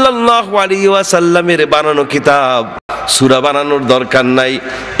সাল্লাল্লাহু আলাইহি ওয়াসাল্লামের বানানো কিতাব, সূরা বানানোর দরকার নাই।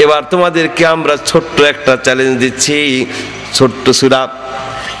 এবার তোমাদেরকে আমরা ছোট্ট একটা চ্যালেঞ্জ দিচ্ছি। ছোট্ট সূরা,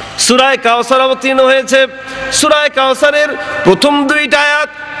 সূরায়ে কাউসার অবতীর্ণ হয়েছে। সূরায়ে কাউসারের প্রথম 2টা আয়াত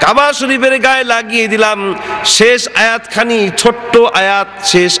কাবা শরীফের গায়ে লাগিয়ে দিলাম। শেষ আয়াতখানি, ছোট্ট আয়াত,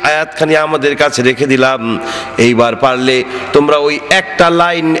 শেষ আয়াতখানি আমাদের কাছে রেখে দিলাম। এইবার পারলে তোমরা ওই একটা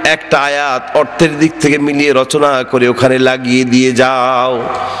লাইন, একটা আয়াত অর্থের দিক থেকে মিলিয়ে রচনা করে ওখানে লাগিয়ে দিয়ে যাও।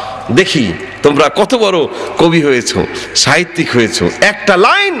 দেখি তোমরা কত বড় কবি হয়েছো, সাহিত্যিক হয়েছো। একটা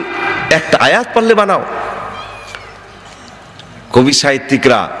লাইন, একটা আয়াত পারলে বানাও। কবি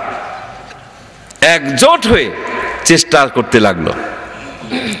সাহিত্যিকরা একজোট হয়ে চেষ্টা করতে লাগলো,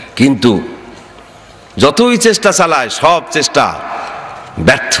 কিন্তু যতই চেষ্টা চালায় সব চেষ্টা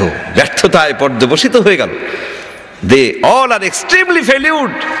ব্যর্থ, ব্যর্থতায় পর্যবসিত হয়ে গেল। দে অল আর এক্সট্রিমলি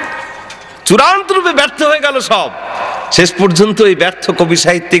ফেলিউড, চূড়ান্ত রূপে ব্যর্থ হয়ে গেল সব। শেষ পর্যন্ত এই ব্যর্থ কবি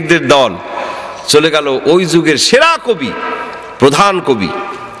সাহিত্যিকদের দল চলে গেল ওই যুগের সেরা কবি, প্রধান কবি,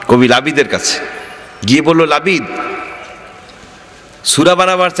 কবি লাবিদের কাছে গিয়ে বলল, লাবিদ, সূরা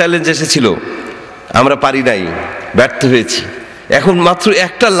বানাবার চ্যালেঞ্জ এসেছিল, আমরা পারি নাই, ব্যর্থ হয়েছি। এখন মাত্র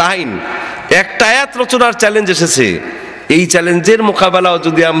একটা লাইন, একটা আয়াত রচনার চ্যালেঞ্জ এসেছে। এই চ্যালেঞ্জের মোকাবেলাও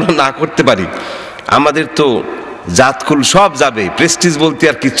যদি আমরা না করতে পারি, আমাদের তো জাতকুল সব যাবে, প্রেস্টিজ বলতে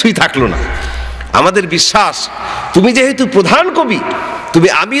আর কিছুই থাকলো না। আমাদের বিশ্বাস তুমি যেহেতু প্রধান কবি, তুমি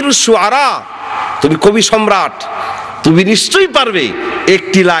আমিরুশ শুআরা, তুমি কবি সম্রাট, তুমি নিশ্চয়ই পারবে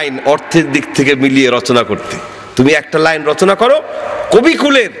একটি লাইন অর্থের দিক থেকে মিলিয়ে রচনা করতে। তুমি একটা লাইন রচনা করো,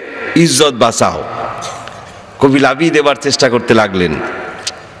 কবিকুলের ইজ্জত বাঁচাও। কবি লাবি দেবার চেষ্টা করতে লাগলেন,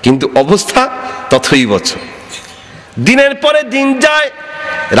 কিন্তু অবস্থা ততই বছর। দিনের পরে দিন যায়,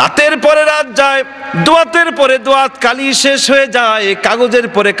 রাতের পরে রাত যায়, দোয়াতের পরে দোয়াত, কালি শেষ হয়ে যায়, কাগজের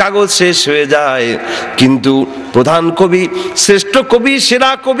পরে কাগজ শেষ হয়ে যায়, কিন্তু প্রধান কবি, শ্রেষ্ঠ কবি,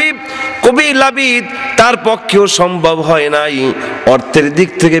 সেরা কবি, কবি লাবিদ, তার পক্ষেও সম্ভব হয় নাই অর্থের দিক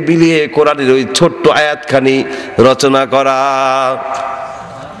থেকে বিলিয়ে কোরআনের ওই ছোট্ট আয়াতখানি রচনা করা।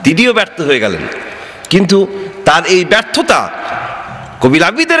 তিনিও ব্যর্থ হয়ে গেলেন। কিন্তু তার এই ব্যর্থতা, কবি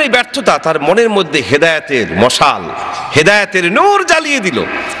লাবিদের এই ব্যর্থতা তার মনের মধ্যে হেদায়েতের মশাল, হেদায়েতের নূর জ্বালিয়ে দিল।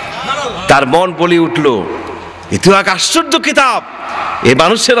 তার মন বলে উঠল, এ তো এক আশ্চর্য কিতাব, এ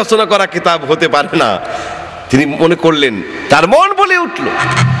মানুষের রচনা করা কিতাব হতে পারে না। তিনি মনে করলেন, তার মন বলে উঠল,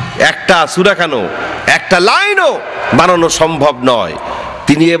 একটা সূরা কেন, একটা লাইনও বানানো সম্ভব নয়।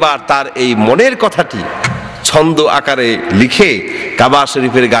 তিনি এবার তার এই মনের কথাটি ছন্দ আকারে লিখে কাবা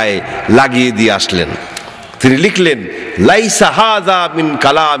শরীফের গায়ে লাগিয়ে দিয়ে আসলেন। তিনি লিখলেন, লাইসা হাযা মিন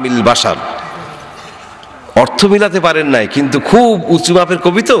কালামিল বাশার। অর্থ মিলাতে পারেন নাই, কিন্তু খুব উঁচু মাপের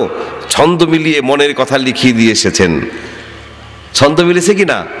কবি তো, ছন্দ মিলিয়ে মনের কথা লিখিয়ে দিয়ে এসেছেন। ছন্দ মিলেছে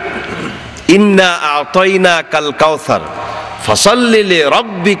কিনা? ইন্না আতাইনা কাল কাউসার ফাসাল্লি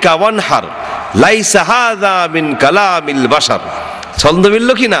লিরাব্বিকা ওয়ানহার লাইসা হাযা মিন কালামিল বাশার। ছন্দ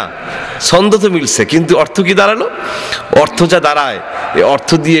মিলল কিনা? ছন্দ তো মিলছে, কিন্তু অর্থ কি দাঁড়ালো? অর্থ যা দাঁড়ায়, এই অর্থ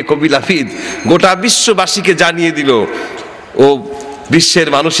দিয়ে কবি লাফিদ গোটা বিশ্ববাসীকে জানিয়ে দিল, ও বিশ্বের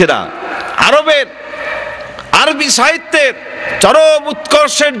মানুষেরা, আরবের আরবি সাহিত্যের চরম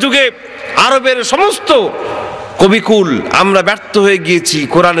উৎকর্ষের যুগে আরবের সমস্ত কবিকুল আমরা ব্যর্থ হয়ে গিয়েছি,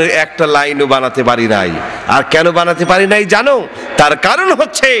 কোরআনের একটা লাইনও বানাতে পারি নাই। আর কেন বানাতে পারি নাই জানো? তার কারণ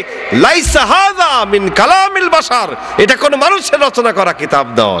হচ্ছে লাইসা হাযা মিন কালামিল বাশার, এটা কোনো মানুষের রচনা করা কিতাব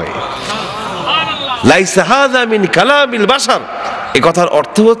নয়। লাইসা হাযা মিন কালামিল বাশার, এই কথার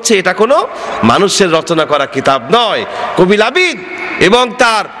অর্থ হচ্ছে এটা কোনো মানুষের রচনা করা কিতাব নয়। কবি লাবিদ এবং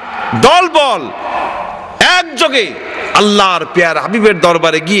তার দলবল একযোগে আল্লাহর পেয়ার হাবিবের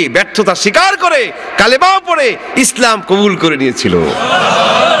দরবারে গিয়ে ব্যর্থতা স্বীকার করে কালেমা পড়ে ইসলাম কবুল করে নিয়েছিল।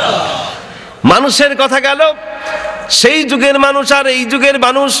 মানুষের কথা গেল, সেই যুগের মানুষ আর এই যুগের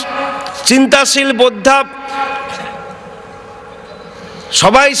মানুষ চিন্তাশীল, বোদ্ধা,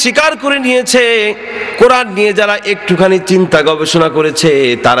 সবাই স্বীকার করে নিয়েছে। কোরআন নিয়ে যারা একটুখানি চিন্তা গবেষণা করেছে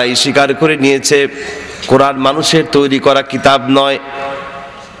তারাই স্বীকার করে নিয়েছে কোরআন মানুষের তৈরি করা কিতাব নয়।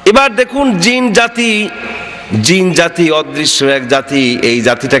 এবার দেখুন, জিন জাতি অদৃশ্য এক জাতি, এই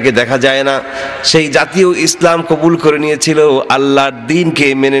জাতিটাকে দেখা যায় না, সেই জাতিও ইসলাম কবুল করে নিয়েছিল, আল্লাহর দ্বীনকে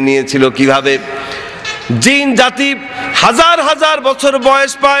মেনে নিয়েছিল। কিভাবে? জিন জাতি হাজার হাজার বছর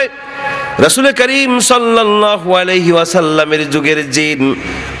বয়স পায়। রাসূল করিম সাল্লাল্লাহু আলাইহি ওয়াসাল্লামের যুগের জিন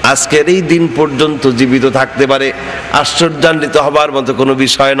আজকের এই দিন পর্যন্ত জীবিত থাকতে পারে, আশ্চর্যান্বিত হবার মতো কোনো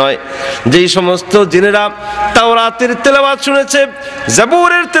বিষয় নয়। যেই সমস্ত জিনেরা তাওরাতের তেলাওয়াত শুনেছে,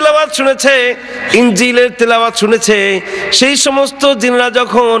 জাবুরের তেলাওয়াত শুনেছে, ইনজিলের তেলাওয়াত শুনেছে, সেই সমস্ত জিনেরা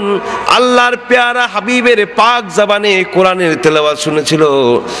যখন আল্লাহর পেয়ারা হাবিবের পাক জবানে কোরআনের তেলাওয়াত শুনেছিল,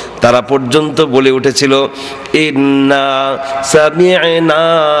 তারা পর্যন্ত বলে উঠেছিল, ইন্না সামি'না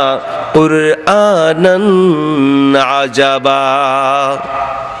কুরআনান আজাবা।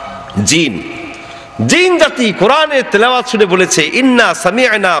 জিন জাতি কোরআনের তেলাওয়াত শুনে বলেছে, ইন্না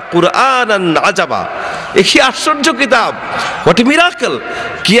সামি'না কুরআনান আজাবা। কি আশ্চর্য কিতাব, হোয়াট এ মিরাকল,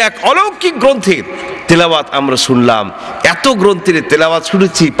 কি এক অলৌকিক গ্রন্থের তেলাওয়াত আমরা শুনলাম। এত গ্রন্থের তেলাওয়াত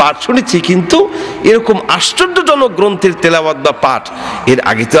শুনেছি, পাঠ শুনেছি, কিন্তু এরকম আশ্চর্যজনক গ্রন্থের তেলাওয়াত বা পাঠ এর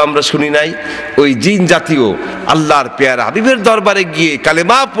আগে তো আমরা শুনি নাই। ওই জিন জাতীয় আল্লাহর পেয়ারা হাবিবের দরবারে গিয়ে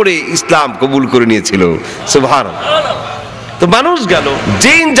কালেমা পড়ে ইসলাম কবুল করে নিয়েছিল। সুবহানাল্লাহ। তো মানুষ গেল,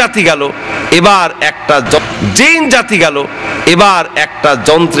 জিন জাতি গেল, এবার একটা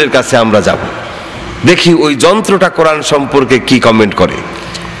যন্ত্রের কাছে আমরা যাব, দেখি ওই যন্ত্রটা কোরআন সম্পর্কে কি কমেন্ট করে।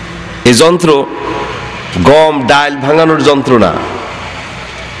 এই যন্ত্র গম ডাল ভাঙানোর যন্ত্র না,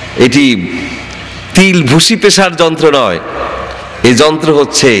 এটি তিল ভুসি পেশার যন্ত্র নয়। এই যন্ত্র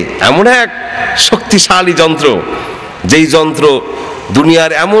হচ্ছে এমন এক শক্তিশালী যন্ত্র, যেই যন্ত্র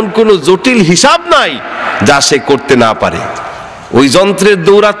দুনিয়ার এমন কোনো জটিল হিসাব নাই যা সে করতে না পারে। ওই যন্ত্রের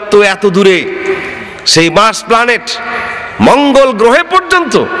দৌরাত্ম্য এত দূরে, সেই মার্স প্ল্যানেট মঙ্গল গ্রহে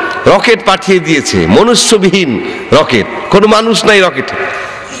পর্যন্ত রকেট পাঠিয়ে দিয়েছে, মনুষ্যবিহীন রকেট, কোনো মানুষ নাই রকেটে।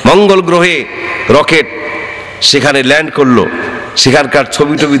 মঙ্গল গ্রহে রকেট সেখানে ল্যান্ড করলো, সেখানকার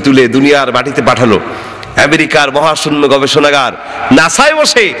ছবি টবি তুলে দুনিয়ার মাটিতে পাঠালো। আমেরিকার মহাশূন্য গবেষণাগার নাসায়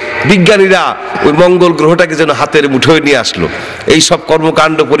বসে বিজ্ঞানীরা ওই মঙ্গল গ্রহটাকে যেন হাতের মুঠোয় নিয়ে আসলো। এই সব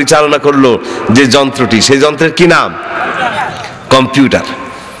কর্মকাণ্ড পরিচালনা করলো যে যন্ত্রটি, সেই যন্ত্রের কি নাম? কম্পিউটার।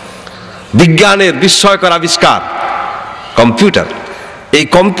 বিজ্ঞানের বিস্ময়কর আবিষ্কার কম্পিউটার। এই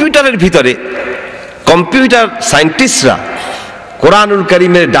কম্পিউটারের ভিতরে কম্পিউটার সায়েন্টিস্টরা কোরআনুল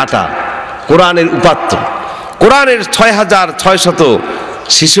কারীমের ডাটা, কোরআনের উপাত্ত, কোরআনের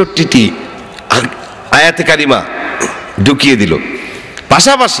 6666টি আয়াতে কারিমা ঢুকিয়ে দিল।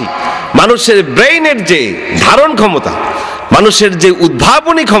 পাশাপাশি মানুষের ব্রেইনের যে ধারণ ক্ষমতা, মানুষের যে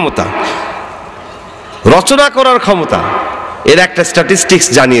উদ্ভাবনী ক্ষমতা, রচনা করার ক্ষমতা, এর একটা স্ট্যাটিস্টিক্স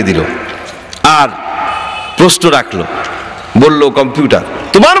জানিয়ে দিল। আর প্রশ্ন রাখলো, বলল কম্পিউটার,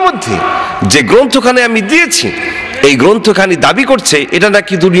 তোমার মধ্যে যে গ্রন্থখানি আমি দিয়েছি, এই গ্রন্থখানি দাবি করছে এটা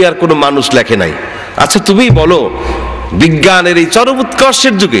নাকি দুনিয়ার কোনো মানুষ লেখে নাই। আচ্ছা তুমি বলো, বিজ্ঞানের এই চরম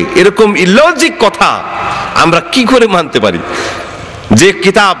উৎকর্ষের যুগে এরকম ইলজিক কথা আমরা কি করে মানতে পারি? যে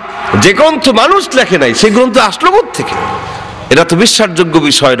কিতাব, যে গ্রন্থ মানুষ লেখে নাই, সেই গ্রন্থ আসলো কোত্থেকে? এটা তো বিশ্বাসযোগ্য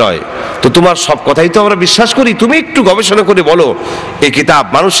বিষয় নয়। তো তোমার সব কথাই তো আমরা বিশ্বাস করি, তুমি একটু গবেষণা করে বলো। এই কিতাব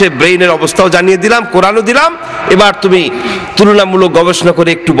মানুষের ব্রেইনের অবস্থাও জানিয়ে দিলাম, কোরআনও দিলাম, এবার তুমি তুলনামূলক গবেষণা করে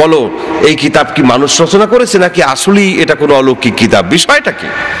একটু বলো এই কিতাব কি মানুষ রচনা করেছে নাকি আসলেই এটা কোনো অলৌকিক কিতাব? বিষয়টা কি?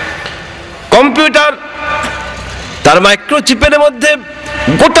 কম্পিউটার তার মাইক্রোচিপের মধ্যে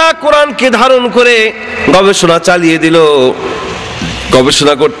গোটা কোরআনকে ধারণ করে গবেষণা চালিয়ে দিল।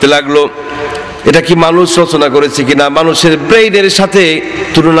 গবেষণা করতে লাগলো এটা কি মানুষ রচনা করেছে কিনা। মানুষের ব্রেইনের সাথে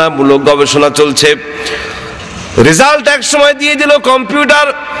তুলনামূলক গবেষণা চলছে। রেজাল্ট এক সময় দিয়ে দিল কম্পিউটার,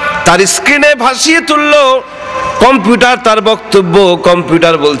 তার স্ক্রিনে ভাসিয়ে তুললো কম্পিউটার তার বক্তব্য।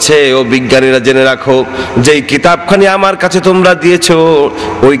 কম্পিউটার বলছে, ও বিজ্ঞানীরা জেনে রাখো, যেই কিতাবখানি আমার কাছে তোমরা দিয়েছো,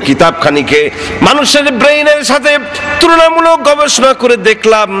 ওই কিতাবখানিকে মানুষের ব্রেইনের সাথে তুলনামূলক গবেষণা করে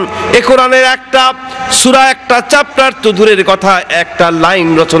দেখলাম, এ কোরআনের একটা সূরা, একটা চ্যাপ্টার তো দূরের কথা, একটা লাইন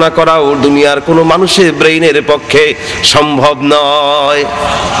রচনা করাও দুনিয়ার কোনো মানুষের ব্রেইনের পক্ষে সম্ভব নয়।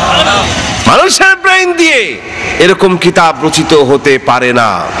 মানুষের ব্রেইন দিয়ে এরকম কিতাব রচিত হতে পারে না।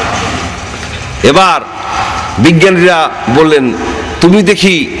 এবার বিজ্ঞানীরা বললেন, তুমি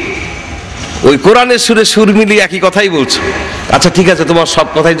দেখি ওই কোরআনের সুরে সুর মিলিয়ে একই কথাই বলছো। আচ্ছা ঠিক আছে, তোমার সব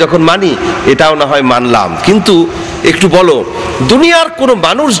কথাই যখন মানি, এটাও না হয় মানলাম, কিন্তু একটু বলো, দুনিয়ার কোনো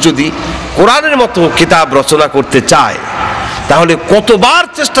মানুষ যদি কোরআনের মতো কিতাব রচনা করতে চায়, তাহলে কতবার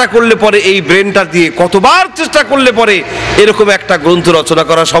চেষ্টা করলে পরে এই ব্রেনটা দিয়ে, কতবার চেষ্টা করলে পরে এরকম একটা গ্রন্থ রচনা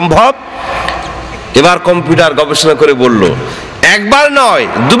করা সম্ভব? এবার কম্পিউটার গবেষণা করে বলল, একবার নয়,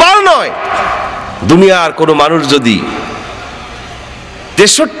 দুবার নয়, দুনিয়ার কোনো মানুষ যদি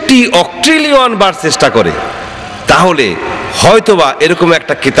 63 অক্ট্রিলিয়ন বার চেষ্টা করে, তাহলে হয়তোবা এরকম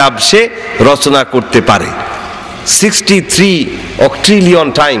একটা কিতাব সে রচনা করতে পারে। 63 অক্ট্রিলিয়ন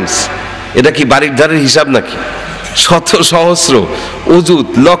টাইমস, এটা কি বাড়ির ধারের হিসাব নাকি? শত সহস্র, অযুত,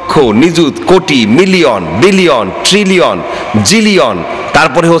 লক্ষ, নিযুত, কোটি, মিলিয়ন, বিলিয়ন, ট্রিলিয়ন, জিলিয়ন,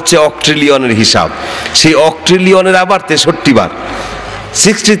 তারপরে হচ্ছে অক্ট্রিলিয়নের হিসাব। সেই অক্ট্রিলিয়নের আবার 63 বার,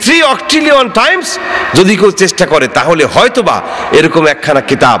 63 অক্ট্রিলিয়ন টাইমস যদি কেউ চেষ্টা করে, তাহলে হয়তোবা এরকম একখানা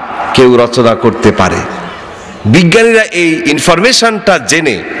কিতাব কেউ রচনা করতে পারে। বিজ্ঞানীরা এই ইনফরমেশনটা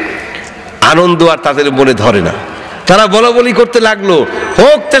জেনে আনন্দ আর তাদের মনে ধরে না। তারা বলাবলি করতে লাগলো,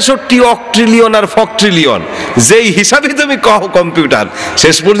 হোক 63 অক্ট্রিলিয়ন আর ফক্ট্রিলিয়ন, যেই হিসাবে তুমি কও কম্পিউটার,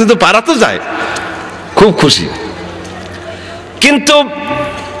 শেষ পর্যন্ত পারা তো যায়। খুব খুশি। কিন্তু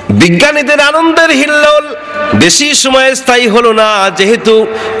বিজ্ঞানীদের আনন্দের হিল্লোল বেশি সময় স্থায়ী হলো না, যেহেতু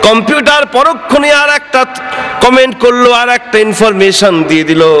কম্পিউটার পরক্ষণে আর একটা কমেন্ট করলো, আর একটা ইনফরমেশন দিয়ে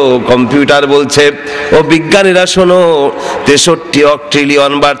দিল। কম্পিউটার বলছে, ও বিজ্ঞানীরা শোনো, 63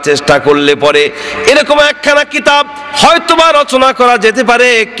 অক্ট্রিলিয়ন বার চেষ্টা করলে পরে এরকম একখানা কিতাব হয়তোবা রচনা করা যেতে পারে,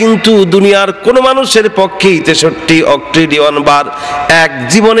 কিন্তু দুনিয়ার কোনো মানুষের পক্ষেই 63 অক্ট্রিলিয়ন বার এক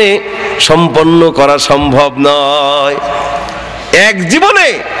জীবনে সম্পন্ন করা সম্ভব নয়। এক জীবনে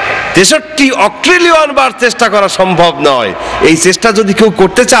 63 অক্ট্রিলিয়ন বার চেষ্টা করা সম্ভব নয়। এই চেষ্টা যদি কেউ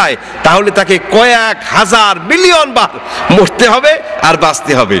করতে চায়, তাহলে তাকে কয়েক হাজার বিলিয়ন বার মরতে হবে আর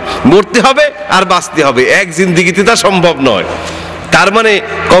বাঁচতে হবে, মরতে হবে আর বাঁচতে হবে। এক জিন্দিগিতে তা সম্ভব নয়। তার মানে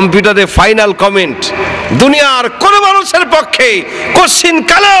কম্পিউটারে ফাইনাল কমেন্ট, দুনিয়ার কোন মানুষের পক্ষে কঠিন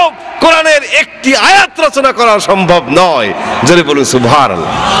কালেও কোরআনের একটি আয়াত রচনা করা সম্ভব নয়। জোরে বলুন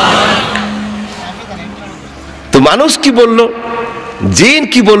সুবহানাল্লাহ। তো মানুষ কি বলল, জিন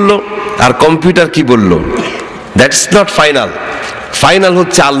কি বলল, আর কম্পিউটার কি বলল, দ্যাটস নট ফাইনাল। ফাইনাল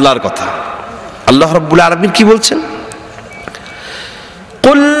হচ্ছে আল্লাহর কথা। আল্লাহ রাব্বুল আলামিন কি বলছেন?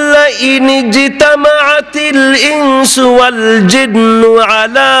 কুল ইন জিতামাআতিল ইনসু ওয়াল জিন্নু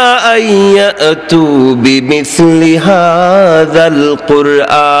আলা আন ইয়াতু বিমিসলি হাযাল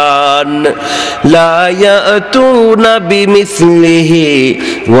কুরআন লা ইয়াতুনা বিমিসলিহি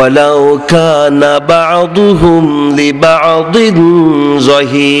ওয়ালাউ কানা বা'দুহুম লিবা'দিন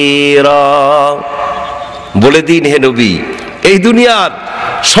যাহিরা। বলে দিন হে নবী, এই দুনিয়ার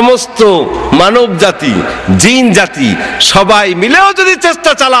সমস্ত মানব জাতি, জিন জাতি সবাই মিলেও যদি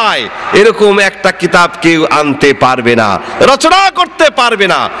চেষ্টা চালায়, এরকম একটা কিতাব কেউ আনতে পারবে না, রচনা করতে পারবে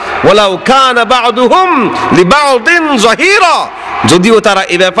না। ওয়ালাউ কানা বা'দুহুম লিবা'দিন যাহিরা, যদিও তারা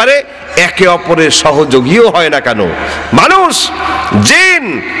এ ব্যাপারে একে অপরের সহযোগীও হয় না কেন। মানুষ, জিন,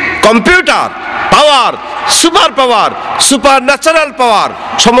 কম্পিউটার পাওয়ার, সুপার পাওয়ার, সুপার ন্যাচারাল পাওয়ার,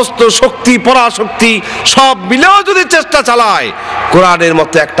 সমস্ত শক্তি পরাশক্তি সব মিলেও যদি চেষ্টা চালায়, কোরআনের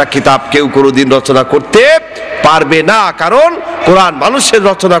মতো একটা কিতাব কেউ কোনোদিন রচনা করতে পারবে না। কারণ কোরআন মানুষের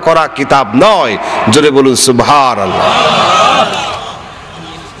রচনা করা কিতাব নয়। জোরে বলুন সুবহানাল্লাহ।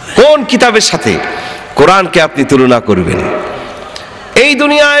 কোন কিতাবের সাথে কোরআনকে আপনি তুলনা করবেন? এই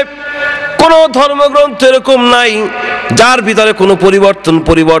দুনিয়ায় কোন ধর্মগ্রন্থ এরকম নাই যার ভিতরে কোনো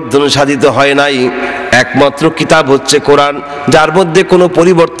পরিবর্তন সাধিত হয় নাই। একমাত্র কিতাব হচ্ছে কোরআন, যার মধ্যে কোনো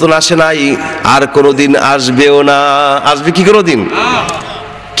পরিবর্তন আসে নাই, আর কোনোদিন আসবেও না। আসবে কি কোনোদিন?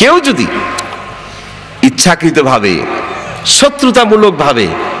 কেউ যদি ইচ্ছাকৃতভাবে, শত্রুতামূলকভাবে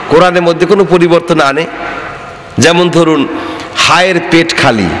কোরআনের মধ্যে কোনো পরিবর্তন আনে, যেমন ধরুন হায়ের পেট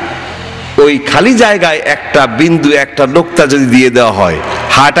খালি, ওই খালি জায়গায় একটা বিন্দু, একটা নোক্তা যদি দিয়ে দেওয়া হয়,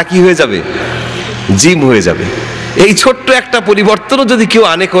 হাটা কি হয়ে যাবে? জিম হয়ে যাবে। এই ছোট্ট একটা পরিবর্তনও যদি কেউ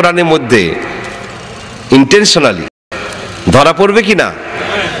আনে কোরআনের মধ্যে ইন্টেনশনালি, ধরা পড়বে কি না?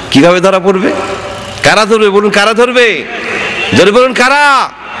 কিভাবে ধরা পড়বে? কারা ধরবে বলুন? কারা ধরবে? যদি বলুন কারা?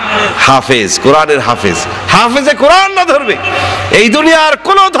 হাফেজ, কোরআনের হাফেজ। হাফেজে কোরআন না ধরবে, এই দুনিয়ার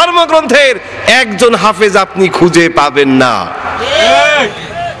কোন ধর্মগ্রন্থের একজন হাফেজ আপনি খুঁজে পাবেন না।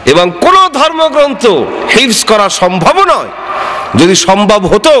 এবং কোন ধর্মগ্রন্থ হিফজ করা সম্ভব নয়। যদি সম্ভব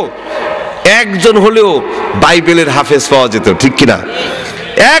হতো, একজন হলেও বাইবেলের হাফেজ পাওয়া যেত, ঠিক কিনা?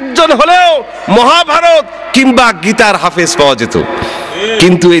 একজন হলেও মহাভারত কিংবা গীতার হাফেজ পাওয়া যেত।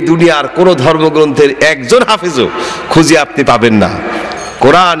 কিন্তু এই দুনিয়ার কোন ধর্মগ্রন্থের একজন হাফেজও খুঁজে আপনি পাবেন না।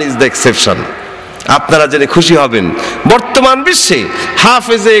 Quran is the exception. আপনারা জেনে খুশি হবেন, বর্তমান বিশ্বে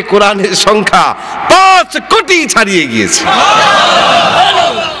হাফেজে কোরআনের সংখ্যা 5 কোটি ছাড়িয়ে গিয়েছে।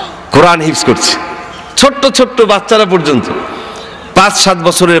 কোরআন হিফজ করছে ছোট্ট ছোট্ট বাচ্চারা পর্যন্ত, 5-7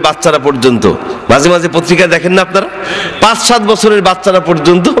 বছরের বাচ্চারা পর্যন্ত। মাঝে মাঝে পত্রিকায় দেখেন না আপনারা, 5-7 বছরের বাচ্চারা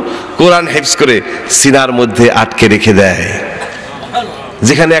পর্যন্ত কোরআন হিফজ করে সিনার মধ্যে আটকে রেখে দেয়।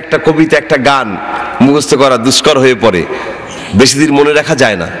 যেখানে একটা কবিতা, একটা গান মুখস্থ করা দুষ্কর হয়ে পড়ে, বেশি দিন মনে রাখা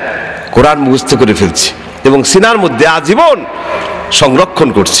যায় না, কোরআন মুখস্থ করে ফেলছে এবং সিনার মধ্যে আজীবন সংরক্ষণ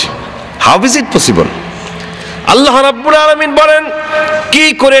করছে। How is it possible? আল্লাহ রাব্বুল আলামিন বলেন, কি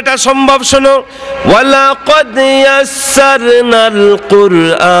করে এটা সম্ভব? শোনো, ওয়ালাকাদ ইয়াসসারনাল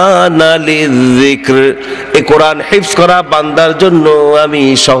কুরআনা লিযিকর, এই কোরআন হিফজ করা বান্দার জন্য আমি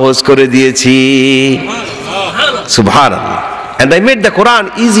সহজ করে দিয়েছি। সুবহানাল্লাহ। And I made the Quran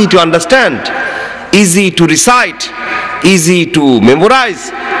easy to understand, easy to recite, easy to memorize.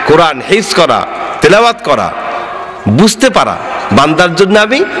 কোরআন হিফজ করা, তেলাওয়াত করা, বুঝতে পারা বান্দার জন্য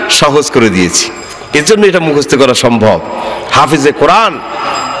আমি সহজ করে দিয়েছি। এর জন্য এটা মুখস্থ করা সম্ভব। হাফিজে কোরআন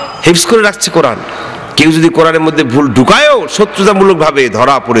হিফজ করে রাখছে কোরআন। কেউ যদি কোরআনের মধ্যে ভুল ঢুকায়ও শত্রুতামূলকভাবে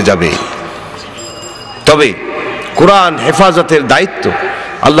ধরা পড়ে যাবে। তবে কোরআন হেফাজতের দায়িত্ব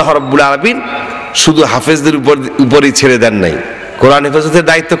আল্লাহ রাব্বুল আলামিন শুধু হাফেজদের উপরই ছেড়ে দেন নাই। কোরআন হেফাজতের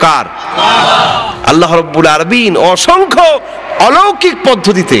দায়িত্ব কার? আল্লাহ রাব্বুল আলামিন অসংখ্য অলৌকিক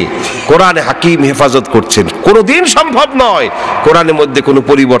পদ্ধতিতে কোরআনে হাকিম হেফাজত করছেন। কোনোদিন সম্ভব নয় কোরআনের মধ্যে কোনো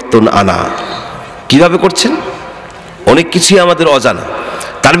পরিবর্তন আনা। কিভাবে করছেন? অনেক কিছুই আমাদের অজানা।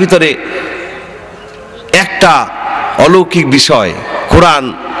 তার ভিতরে একটা অলৌকিক বিষয়, কোরআন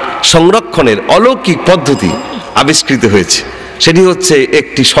সংরক্ষণের অলৌকিক পদ্ধতি আবিষ্কৃত হয়েছে। সেটি হচ্ছে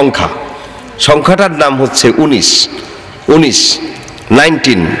একটি সংখ্যা। সংখ্যাটার নাম হচ্ছে 19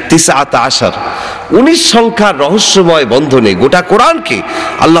 সংখ্যার রহস্যময় বন্ধনে গোটা কোরআনকে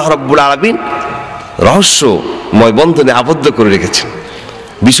আল্লাহ রাব্বুল আলামিন রহস্যময় বন্ধনে আবদ্ধ করে রেখেছেন।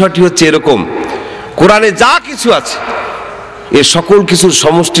 বিষয়টি হচ্ছে এরকম, কোরআনে যা কিছু আছে এর সকল কিছুর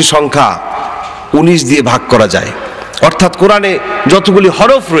সমষ্টি সংখ্যা 19 দিয়ে ভাগ করা যায়। অর্থাৎ কোরআনে যতগুলি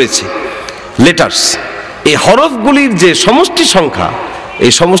হরফ রয়েছে, লেটার্স, এই হরফগুলির যে সমষ্টি সংখ্যা,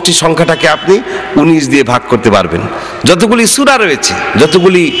 এই সমষ্টি সংখ্যাটাকে আপনি 19 দিয়ে ভাগ করতে পারবেন। যতগুলি সূরা রয়েছে,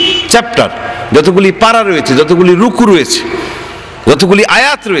 যতগুলি চ্যাপ্টার, যতগুলি পারা রয়েছে, যতগুলি রুকু রয়েছে, যতগুলি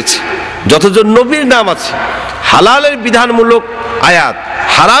আয়াত রয়েছে, যতজন নবীর নাম আছে, হালালের বিধানমূলক আয়াত,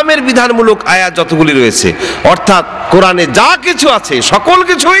 হারামের বিধানমূলক আয়াত যতগুলি রয়েছে, অর্থাৎ কোরআনে যা কিছু আছে সকল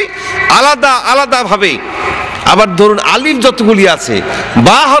কিছুই আলাদা আলাদা ভাবে, আবার ধরুন আলিফ যতগুলি আছে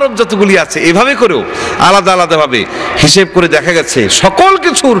বা হরফ যতগুলি আছে এভাবে করেও আলাদা আলাদা ভাবে হিসেব করে দেখা গেছে সকল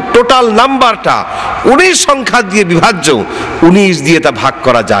কিছুর টোটাল নাম্বারটা 19 সংখ্যা দিয়ে বিভাজ্য, 19 দিয়ে তা ভাগ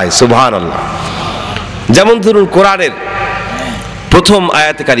করা যায়। সুবহানাল্লাহ। যেমন ধরুন কোরআনের প্রথম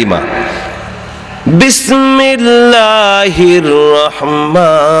আয়াতে কারিমা বিসমিল্লাহির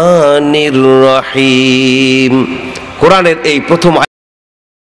রহমানির রহিম, কোরআনের এই প্রথম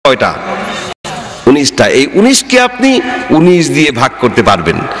কয়টা? 19টা। এই 19কে আপনি 19 দিয়ে ভাগ করতে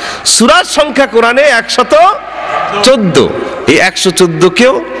পারবেন। সূরার সংখ্যা কোরআনে 114, এই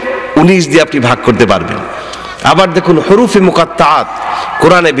 114কেও 19 দিয়ে আপনি ভাগ করতে পারবেন। আবার দেখুন হরুফে মুকাত্তাআত,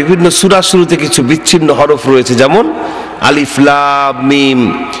 কোরআনে বিভিন্ন সূরা শুরুতে কিছু বিচ্ছিন্ন হরফ রয়েছে, যেমন আলিফ লাম মিম,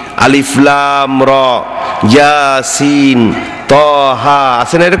 আলিফ লাম র, ইয়াসিন, তহা,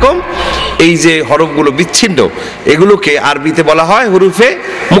 আছে না এরকম? এই যে হরফগুলো বিচ্ছিন্ন, এগুলোকে আরবিতে বলা হয় হরুফে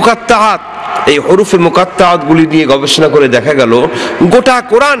মুকাত্তাআত। এই হরুফে মুকাত্তাআত গুলি নিয়ে গবেষণা করে দেখা গেল গোটা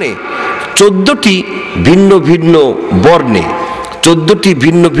কোরআনে 14টি ভিন্ন ভিন্ন বর্ণে, 14টি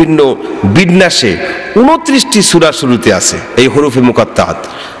ভিন্ন ভিন্ন বিন্যাসে 29টি সূরা শুরুতে আছে এই হরুফে মুকাত্তাআত।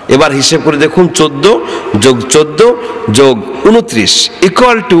 এবার হিসেব করে দেখুন 14 যোগ 14 যোগ 29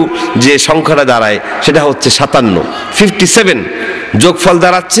 ইকুয়াল টু যে সংখ্যাটা দাঁড়ায় সেটা হচ্ছে 57। 57 যোগফল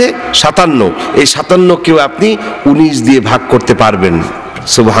দাঁড়াচ্ছে 57। এই 57কেও আপনি 19 দিয়ে ভাগ করতে পারবেন।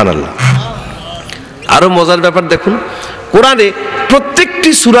 সুবহানাল্লাহ। আরো মজার ব্যাপার দেখুন, কোরআনে প্রত্যেকটি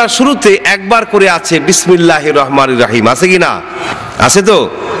সূরার শুরুতে একবার করে আছে বিসমিল্লাহির রহমানির রহিম, আছে কি না? আছে তো?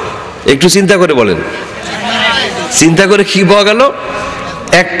 একটু চিন্তা করে বলেন, চিন্তা করে কি পাওয়া গেল?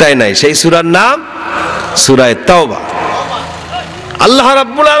 একটাই নাই। সেই সূরার নাম সূরা তাওবা। আল্লাহ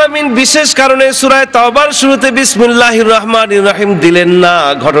রাব্বুল আলামিন বিশেষ কারণে সূরা তাওবার শুরুতে বিসমিল্লাহির রহমানির রহিম দিলেন না।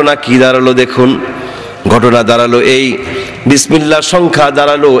 ঘটনা কি দাঁড়ালো দেখুন। ঘটনা দাঁড়ালো এই, বিসমিল্লাহ সংখ্যা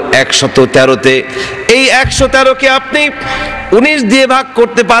দাঁড়ালো 113তে। এই 113কে আপনি 19 দিয়ে ভাগ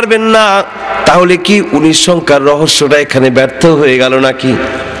করতে পারবেন না। তাহলে কি 19 সংখ্যার রহস্যটা এখানে ব্যর্থ হয়ে গেল নাকি?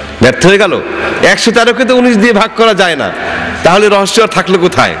 ব্যর্থ হয়ে গেল? 113কে তো 19 দিয়ে ভাগ করা যায় না, তাহলে রহস্য থাকলো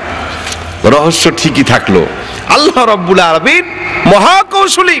কোথায়? রহস্য ঠিকই থাকলো। আল্লাহ রাব্বুল আলামিন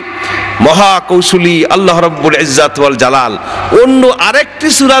মহাকৌশলী আল্লাহ রাব্বুল ইজ্জাত ওয়াল জালাল অন্য আরেকটি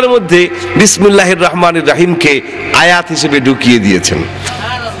সূরার মধ্যে বিসমিল্লাহির রহমানির রহিমকে আয়াত হিসেবে ঢুকিয়ে দিয়েছেন।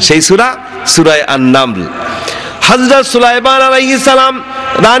 সেই সূরা সূরা আন-নামল। হযরত সুলাইমান আলাইহিস সালাম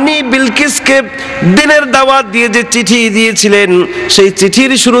রানী বিলকিসকে দিনের দাওয়াত দিয়ে যে চিঠি দিয়েছিলেন, সেই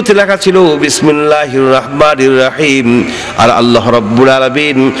চিঠির শুরুতে লেখা ছিল বিসমিল্লাহির রহমানির রহিম। আর আল্লাহ রাব্বুল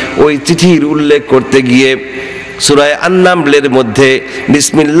আলামিন ওই চিঠির উল্লেখ করতে গিয়ে সূরা আন-নামলের মধ্যে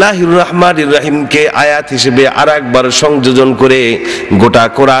বিসমিল্লাহির রহমানির রহিমকে আয়াত হিসেবে আরেকবার সংযোজন করে গোটা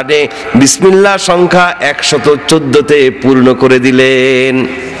কোরআনে বিসমিল্লাহ সংখ্যা 114তে পূর্ণ করে দিলেন।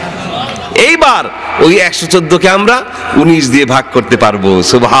 এইবার ওই 114কে আমরা 19 দিয়ে ভাগ করতে পারবো।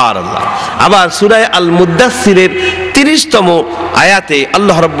 সুবহানাল্লাহ। আবার সূরা আল মুদাসসিরের 30তম আয়াতে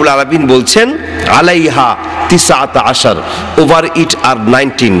আল্লাহ রাব্বুল আলামিন বলছেন আলাইহা 19, ওভার ইট আর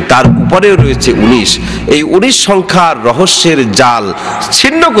 19, তার উপরেও রয়েছে 19। এই 19 সংখ্যার রহস্যের জাল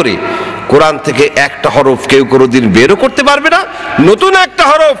ছিন্ন করে কোরআন থেকে একটা হরফ কেউ কোনোদিন বেরও করতে পারবে না, নতুন একটা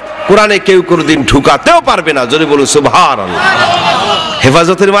হরফ কোরআনে কেউ কোনোদিন ঢুকাতেও পারবে না। যদি বলুন সুবহানাল্লাহ।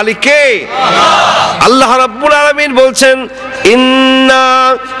 হেফাজতের মালিক কে? আল্লাহ রাব্বুল আলামিন বলছেন ইন্না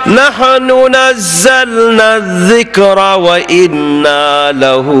নাহনু নাযালনা যিকরা ওয়া ইন্না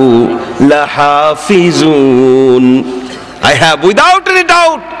লাহু লাহাফিজুন। I have without any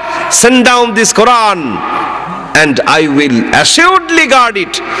doubt sent down this Quran and I will assuredly guard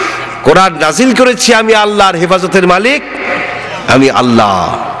it. কোরআন নাজিল করেছি আমি, আল্লাহর হেফাজতের মালিক আমি আল্লাহ।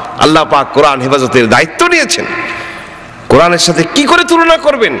 আল্লাহ পাক কোরআন হেফাজতের দায়িত্ব নিয়েছেন। কোরআনের সাথে কি করে তুলনা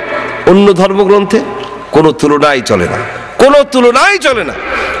করবেন অন্য ধর্মগ্রন্থে? কোনো তুলনাই চলে না, কোনো তুলনাই চলে না।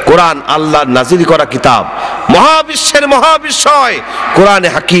 কোরআন আল্লাহর নাজিল করা কিতাব, মহাবিশ্বের মহাবিশ্বয় কোরআনে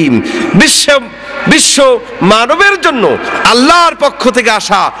হাকিম, বিশ্ব মানবের জন্য আল্লাহর পক্ষ থেকে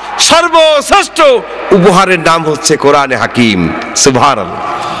আসা সর্বশ্রেষ্ঠ উপহারের নাম হচ্ছে কোরআনে হাকিম। সুবহানাল্লাহ।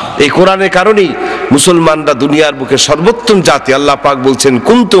 এই কোরআনের কারণেই মুসলমানরা দুনিয়ার বুকে সর্বোত্তম জাতি। আল্লাহ পাক বলছেন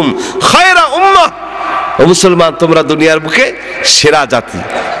কুনতুম খায়রা উম্মাহ, ও মুসলমান তোমরা দুনিয়ার বুকে সেরা জাতি।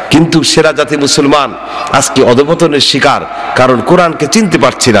 কিন্তু সেরা জাতি মুসলমান আজকে অধপতনের শিকার, কারণ কোরআনকে চিনতে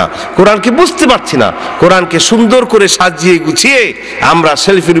পারছি না, কোরআনকে বুঝতে পারছি না। কোরআনকে সুন্দর করে সাজিয়ে গুছিয়ে আমরা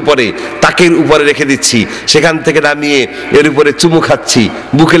শেলফের উপরে, তাকের উপরে রেখে দিচ্ছি, সেখান থেকে নামিয়ে এর উপরে চুমু খাচ্ছি,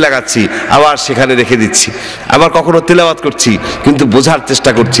 বুকে লাগাচ্ছি, আবার সেখানে রেখে দিচ্ছি, আবার কখনো তেলাওয়াত করছি, কিন্তু বোঝার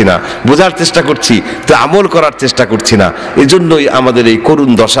চেষ্টা করছি না, বোঝার চেষ্টা করছি তো আমল করার চেষ্টা করছি না। এজন্যই আমাদের এই করুণ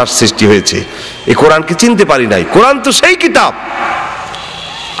দশার সৃষ্টি হয়েছে। এই কোরআনকে চিনতে পারি নাই। কোরআন তো সেই কিতাব,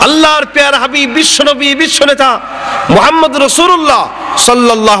 আল্লাহর প্যার হাবিব, বিশ্বনবী, বিশ্বনেতা মুহাম্মদ রাসূলুল্লাহ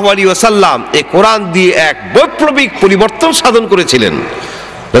সাল্লাল্লাহু আলাইহি ওয়াসাল্লাম এই কোরআন দিয়ে এক বৈপ্লবিক পরিবর্তন সাধন করেছিলেন।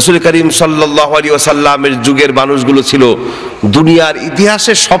 রাসূল করিম সাল্লাল্লাহু আলাইহি ওয়াসাল্লামের যুগের মানুষগুলো ছিল দুনিয়ার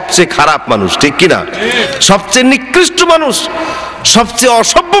ইতিহাসে সবচেয়ে খারাপ মানুষ, ঠিক কিনা? সবচেয়ে নিকৃষ্ট মানুষ, সবচেয়ে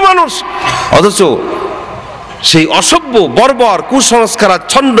অসভ্য মানুষ। অথচ সেই অসভ্য, বর্বর,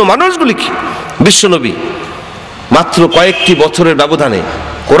 কুসংস্কারাচ্ছন্ন মানুষগুলিকে বিশ্বনবী মাত্র কয়েকটি বছরের ব্যবধানে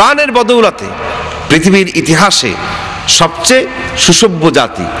কোরআনের বদৌলতে পৃথিবীর ইতিহাসে সবচেয়ে সুসভ্য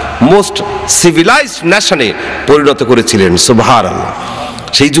জাতি, মোস্ট সিভিলাইজড নেশনে পরিণত করেছিলেন। সুবহানাল্লাহ।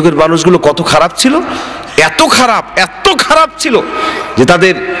 সেই যুগের মানুষগুলো কত খারাপ ছিল, এত খারাপ ছিল যে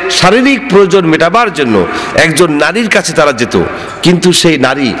তাদের শারীরিক প্রয়োজন মেটাবার জন্য একজন নারীর কাছে তারা যেত, কিন্তু সেই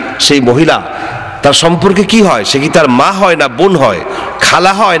নারী, সেই মহিলা, তার সম্পর্কে কি হয়? সে কি তার মা হয় না বোন হয়,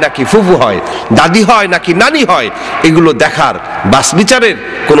 খালা হয় নাকি ফুফু হয়, দাদি হয় নাকি নানি হয়, এগুলো দেখার বাস বিচারের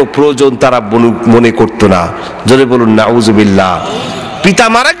কোনো প্রয়োজন তারা মনে করতো না। জোরে বলুন নাউজুবিল্লাহ। পিতা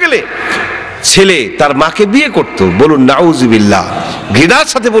মারা গেলে ছেলে তার মাকে বিয়ে করত, বলুন নাউজুবিল্লাহ। ঘৃণার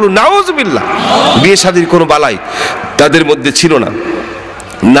সাথে বলুন নাউজুবিল্লাহ। বিয়ে শাদীর কোনো বালাই তাদের মধ্যে ছিল না।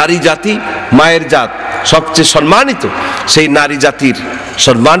 নারী জাতি, মায়ের জাত সবচেয়ে সম্মানিত, সেই নারী জাতির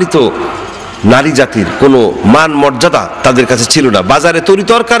সম্মানিত নারী জাতির কোনো মান মর্যাদা তাদের কাছে ছিল না। বাজারে তরি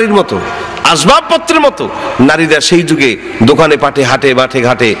তরকারির মতো, আসবাবপত্রের মতো নারীরা সেই যুগে দোকানে পাটে, হাটে, মাঠে,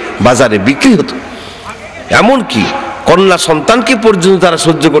 ঘাটে, বাজারে বিক্রি হতো। এমনকি কন্যা সন্তানকে পর্যন্ত তারা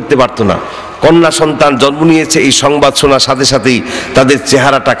সহ্য করতে পারত না। কন্যা সন্তান জন্ম নিয়েছে এই সংবাদ শোনার সাথে সাথেই তাদের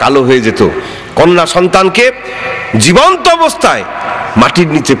চেহারাটা কালো হয়ে যেত। কন্যা সন্তানকে জীবন্ত অবস্থায় মাটির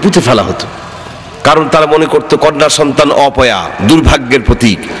নিচে পুঁতে ফেলা হতো, কারণ তারা মনে করতো কন্যা সন্তান অপয়া, দুর্ভাগ্যের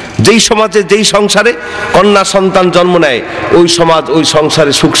প্রতীক। যেই সমাজে, যেই সংসারে কন্যা সন্তান জন্ম নেয়, ওই সমাজ, ওই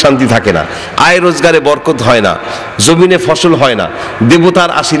সংসারে সুখ শান্তি থাকে না, আয় রোজগারে বরকত হয় না, জমিনে ফসল হয় না, দেবতার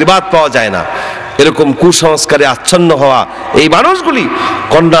আশীর্বাদ পাওয়া যায় না। এরকম কুসংস্কারে আচ্ছন্ন হওয়া এই মানুষগুলি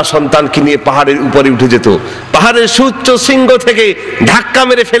কন্যা সন্তানকে নিয়ে পাহাড়ের উপরে উঠে যেত, পাহাড়ের সুউচ্চ শৃঙ্গ থেকে ধাক্কা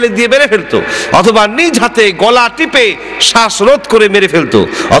মেরে ফেলে দিয়ে মেরে ফেলতো, অথবা নিজ হাতে গলা টিপে শ্বাসরোধ করে মেরে ফেলতো,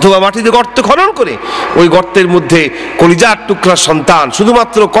 অথবা মাটিতে গর্ত খনন করে ওই গর্তের মধ্যে কলিজার টুকরা সন্তান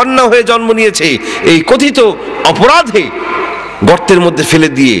শুধুমাত্র কন্যা হয়ে জন্ম নিয়েছে এই কথিত অপরাধে গর্তের মধ্যে ফেলে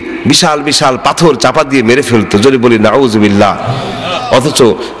দিয়ে বিশাল বিশাল পাথর চাপা দিয়ে মেরে ফেলতো। যদি বলি নাউজুবিল্লাহ। অথচ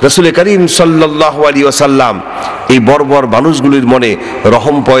রাসূল করিম সাল্লাল্লাহু আলাইহি ওয়াসাল্লাম এই বর্বর মানুষগুলির মনে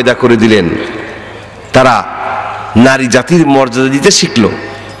রহম পয়দা করে দিলেন। তারা নারী জাতির মর্যাদা দিতে শিখল।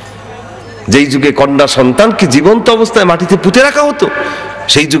 যেই যুগে কন্যা সন্তানকে জীবন্ত অবস্থায় মাটিতে পুঁতে রাখা হতো,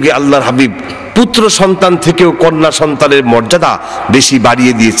 সেই যুগে আল্লাহর হাবিব পুত্র সন্তান থেকেও কন্যা সন্তানের মর্যাদা বেশি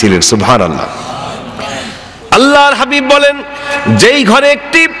বাড়িয়ে দিয়েছিলেন। সুবহানাল্লাহ। আল্লাহর হাবিব বলেন, যেই ঘরে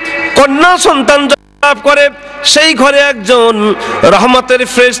একটি কন্যা সন্তান জন্ম করে সেই ঘরে একজন রহমতের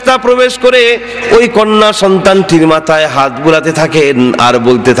ফেরেশতা প্রবেশ করে ওই কন্যা সন্তানটির মাথায় হাত বুলাতে থাকেন আর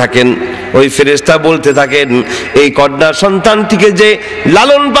বলতে থাকেন, ওই ফেরেশতা বলতে থাকেন, এই কন্যা সন্তানটিকে যে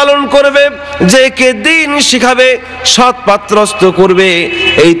লালন পালন করবে, যে কে দিন শিখাবে, সৎ পাত্রস্থ করবে,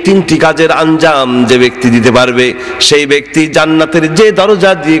 এই তিনটি কাজের আঞ্জাম যে ব্যক্তি দিতে পারবে, সেই ব্যক্তি জান্নাতের যে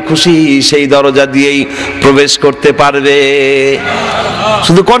দরজা দিয়ে খুশি সেই দরজা দিয়েই প্রবেশ করতে পারবে।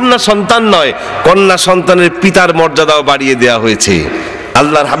 শুধু কন্যা সন্তান নয়, কন্যা সন্তানের পিতার মর্যাদাও বাড়িয়ে দেওয়া হয়েছে।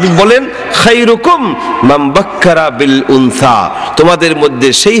 আল্লাহর হাবিব বলেন, খায়রুকুম মান বাক্কারা বিল উনসা, তোমাদের মধ্যে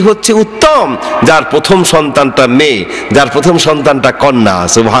সেই হচ্ছে উত্তম যার প্রথম সন্তানটা মেয়ে, যার প্রথম সন্তানটা কন্যা।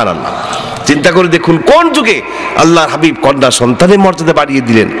 সুবহানাল্লাহ। চিন্তা করে দেখুন কোন যুগে আল্লাহর হাবিব কন্যা সন্তানের মর্যাদা বাড়িয়ে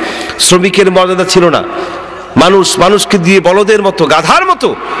দিলেন। শ্রমিকের মর্যাদা ছিল না, মানুষকে দিয়ে বলদের মতো, গাধার মতো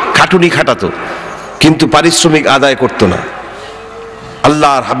খাটুনি খাটাতো, কিন্তু পারিশ্রমিক আদায় করতো না।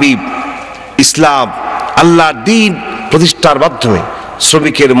 আল্লাহর হাবিব ইসলাম, আল্লাহর দ্বীন প্রতিষ্ঠার মাধ্যমে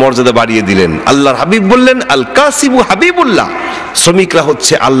শ্রমিকের মর্যাদা বাড়িয়ে দিলেন। আল্লাহর হাবিব বললেন, আল কাসিবু হাবিবুল্লাহ, শ্রমিকরা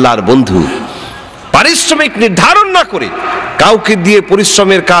হচ্ছে আল্লাহর বন্ধু। পারিশ্রমিক নির্ধারণ না করে কাউকে দিয়ে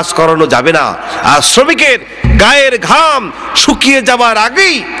পরিশ্রমের কাজ করানো যাবে না। আর শ্রমিকের গায়ের ঘাম শুকিয়ে যাওয়ার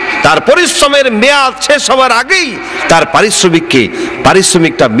আগেই, তার পরিশ্রমের মেয়াদ শেষ হওয়ার আগেই তার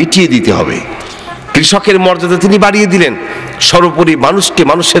পারিশ্রমিকটা মিটিয়ে দিতে হবে। কৃষকের মর্যাদা তিনি বাড়িয়ে দিলেন, সর্বোপরি মানুষকে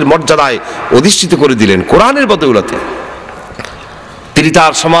মানুষের মর্যাদায় অধিষ্ঠিত করে দিলেন কোরআনের বদৌলতে। তিনি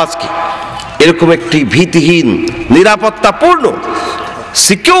তার সমাজকে এরকম একটি ভীতিহীন, নিরাপত্তাপূর্ণ,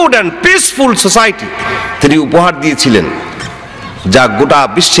 সিকিউরড অ্যান্ড পিসফুল সোসাইটি তিনি উপহার দিয়েছিলেন, যা গোটা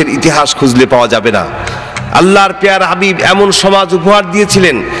বিশ্বের ইতিহাস খুঁজলে পাওয়া যাবে না। আল্লাহর পেয়ার হাবিব এমন সমাজ উপহার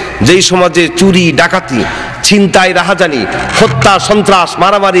দিয়েছিলেন যেই সমাজে চুরি, ডাকাতি, ছিনতাই, রাহাজানি, হত্যা, সন্ত্রাস,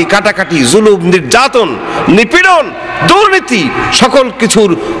 মারামারি, কাটাকাটি, জুলুম, নির্যাতন, নিপীড়ন, দুর্নীতি সকল কিছুর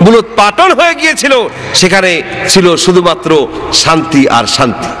মূলোৎপাটন হয়ে গিয়েছিল। সেখানে ছিল শুধুমাত্র শান্তি আর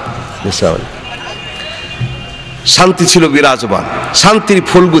শান্তি। শান্তি ছিল বিরাজমান, শান্তির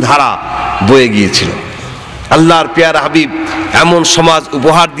ফল্গু ধারা বয়ে গিয়েছিল। আল্লাহর পেয়ার হাবিব এমন সমাজ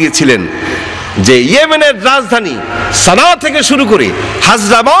উপহার দিয়েছিলেন যে ইয়েমেনের রাজধানী সানা থেকে শুরু করে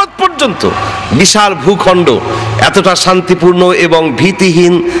হাজরাবাদ পর্যন্ত বিশাল ভূখণ্ড এতটা শান্তিপূর্ণ এবং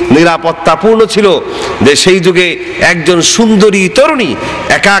ভীতিহীন, নিরাপত্তাপূর্ণ ছিল যে সেই যুগে একজন সুন্দরী তরুণী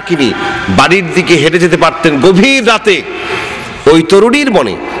একাকিনী বাড়ির দিকে হেঁটে যেতে পারতেন গভীর রাতে। ওই তরুণীর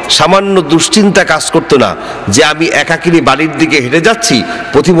মনে সামান্য দুশ্চিন্তা কাজ করতো না যে আমি একাকিনী বাড়ির দিকে হেঁটে যাচ্ছি,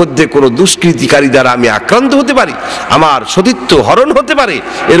 পথিমধ্যে কোনো দুষ্কৃতিকারী দ্বারা আমি আক্রান্ত হতে পারি, আমার সতীত্ব হরণ হতে পারে।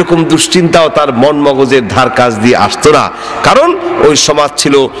 এরকম দুশ্চিন্তাও তার মন মগজের ধার কাজ দিয়ে আসতো না, কারণ ওই সমাজ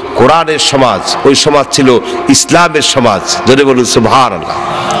ছিল কোরআনের সমাজ, ওই সমাজ ছিল ইসলামের সমাজ। জোরে বলুন সুবহানাল্লাহ,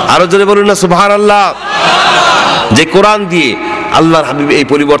 আরো জোরে বলুন না সুবহানাল্লাহ। যে কোরআন দিয়ে আল্লাহর হাবিব এই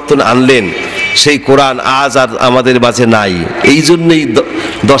পরিবর্তন আনলেন, সেই কোরআন আজ আর আমাদের মাঝে নাই। এই জন্যই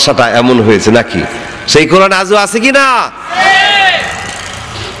দশাটা এমন হয়েছে, নাকি? সেই কোরআন আজও আছে কি না?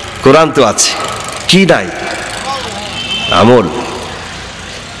 কোরআন তো আছে, কি নাই? আমল।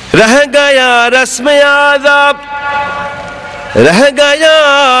 রহ গয়া রসমে আযাব, রহ গয়া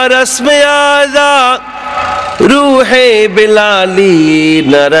রসমে আযাব, রূহে বিলালি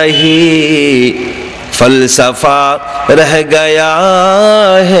না রহি, फलसफा रह गया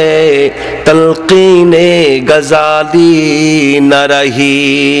है, तलकीने गजाली न रही।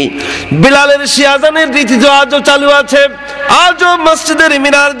 বিলালের শিয়াজানের রীতি তো আজও চালু আছে। আজও মসজিদের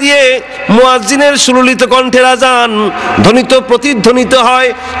মিনার দিয়ে মুয়াজ্জিনের সুললিত কণ্ঠের আজান ধ্বনিত প্রতিধ্বনিত হয়,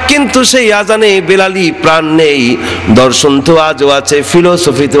 কিন্তু সেই আজানে বেলালি প্রাণ নেই। দর্শন তো আজও আছে,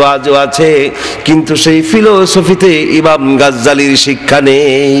 ফিলোসফি তো আজও আছে, কিন্তু সেই ফিলোসফিতে ইমাম গাজ্জালির শিক্ষা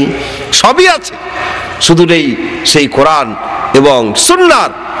নেই। সবই আছে, শুধু নেই সেই কোরআন এবং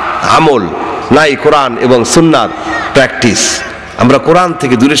সুন্নাহর আমল, নাই কোরআন এবং সুন্নাহর প্র্যাকটিস। আমরা কোরআন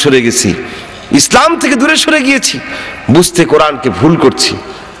থেকে দূরে সরে গেছি, ইসলাম থেকে দূরে সরে গিয়েছি, বুঝতে কোরআনকে ভুল করছি।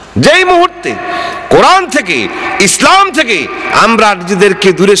 যেই মুহূর্তে কোরআন থেকে, ইসলাম থেকে আমরা নিজেদেরকে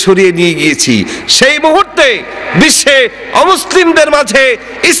দূরে সরিয়ে নিয়ে গিয়েছি, সেই মুহূর্তে বিশ্বে অমুসলিমদের মাঝে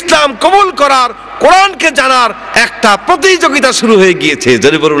ইসলাম কবুল করার, কোরআনকে জানার একটা প্রতিযোগিতা শুরু হয়ে গিয়েছে।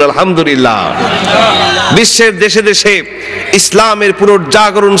 যদি বলুন আলহামদুলিল্লাহ। বিশ্বের দেশে দেশে ইসলামের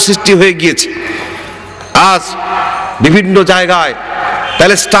পুনর্জাগরণ সৃষ্টি হয়ে গিয়েছে। আজ বিভিন্ন জায়গায়,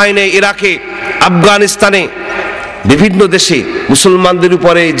 প্যালেস্টাইনে, ইরাকে, আফগানিস্তানে, বিভিন্ন দেশে মুসলমানদের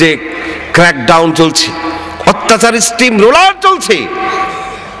উপরে যে ক্র্যাকডাউন চলছে, অত্যাচার স্টিম রোলার চলছে,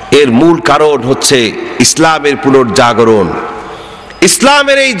 এর মূল কারণ হচ্ছে ইসলামের পুনর্জাগরণ।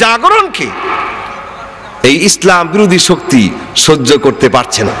 ইসলামের এই জাগরণকে এই ইসলাম বিরোধী শক্তি সহ্য করতে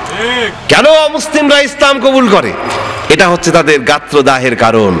পারছে না। কেন অমুসলিমরা ইসলাম কবুল করে? এটা হচ্ছে তাদের গাত্রদাহের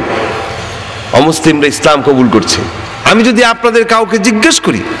কারণ। অমুসলিমরা ইসলাম কবুল করছে। আমি যদি আপনাদের কাউকে জিজ্ঞেস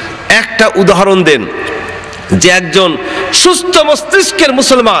করি, একটা উদাহরণ দেন যে একজন সুস্থ মস্তিষ্কের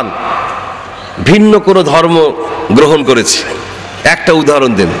মুসলমান ভিন্ন কোনো ধর্ম গ্রহণ করেছে, একটা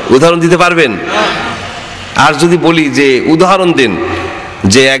উদাহরণ দেন। উদাহরণ দিতে পারবেন? আর যদি বলি যে উদাহরণ দেন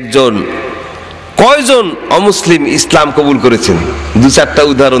যে একজন, কয়জন অমুসলিম ইসলাম কবুল করেছেন, দু চারটা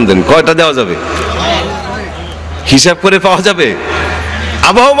উদাহরণ দেন, কয়টা দেওয়া যাবে? হিসাব করে পাওয়া যাবে?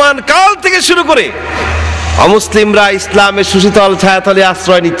 আবহমান কাল থেকে শুরু করে অমুসলিমরা ইসলামের সুশীতল ছায়াতলে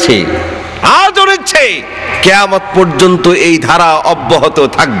আশ্রয় নিচ্ছে, আজও নিচ্ছে, কিয়ামত পর্যন্ত এই ধারা অব্যাহত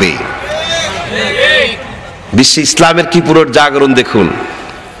থাকবে। বিশ্বে ইসলামের কি পুনর্জাগরণ দেখুন।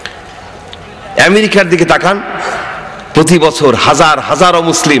 আমেরিকার দিকে তাকান, প্রতি বছর হাজার হাজার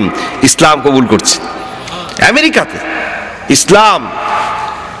মুসলিম ইসলাম কবুল করছে। আমেরিকাতে ইসলাম,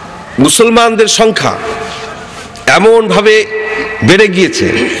 মুসলমানদের সংখ্যা এমন ভাবে বেড়ে গিয়েছে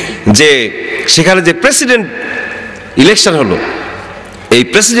যে সেখানে যে প্রেসিডেন্ট ইলেকশন হলো, এই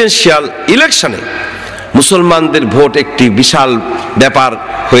প্রেসিডেন্সিয়াল ইলেকশনে মুসলমানদের ভোট একটি বিশাল ব্যাপার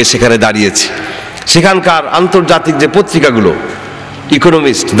হয়ে সেখানে দাঁড়িয়েছে। সেখানকার আন্তর্জাতিক যে পত্রিকাগুলো,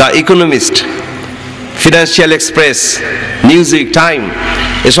 economist, the economist, financial express, music time,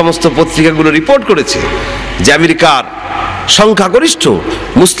 এ সমস্ত পত্রিকাগুলো রিপোর্ট করেছে যে আমেরিকার সংখ্যাগরিষ্ঠ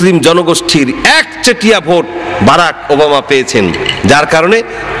মুসলিম জনগোষ্ঠীর একচেটিয়া ভোট বারাক ওবামা পেয়েছেন, যার কারণে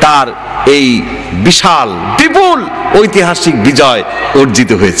তার এই বিশাল বিপুল ঐতিহাসিক বিজয়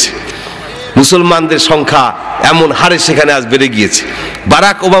অর্জিত হয়েছে। মুসলমানদের সংখ্যা এমন হারে সেখানে আজ বেড়ে গিয়েছে।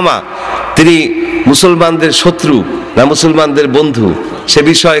 বারাক ওবামা তিনি মুসলমানদের শত্রু না মুসলমানদের বন্ধু সে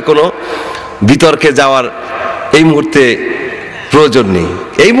বিষয়ে কোনো বিতর্কে যাওয়ার এই মুহূর্তে প্রয়োজন নেই।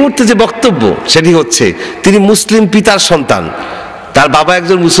 এই মুহূর্তে যে বক্তব্য সেটি হচ্ছে তিনি মুসলিম পিতার সন্তান, তার বাবা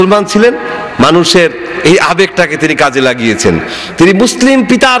একজন মুসলমান ছিলেন, মানুষের এই আবেগটাকে তিনি কাজে লাগিয়েছেন। তিনি মুসলিম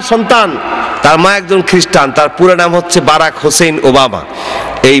পিতার সন্তান, তার মা একজন খ্রিস্টান, তার পুরো নাম হচ্ছে বারাক হোসেন ওবামা।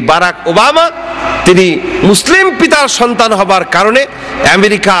 এই বারাক ওবামা তিনি মুসলিম পিতার সন্তান হবার কারণে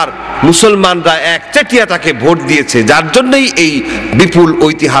আমেরিকার মুসলমানরা একচেটিয়া তাকে ভোট দিয়েছে, যার জন্যই এই বিপুল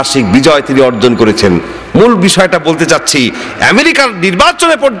ঐতিহাসিক বিজয় তিনি অর্জন করেছেন। মূল বিষয়টা বলতে চাচ্ছি, আমেরিকার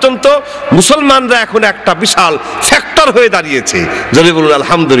নির্বাচনে পর্যন্ত মুসলমানরা এখন একটা বিশাল ফ্যাক্টর হয়ে দাঁড়িয়েছে। যদি বলুন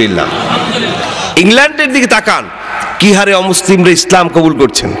আলহামদুলিল্লাহ। ইংল্যান্ডের দিকে তাকান, কি হারে অমুসলিমরা ইসলাম কবুল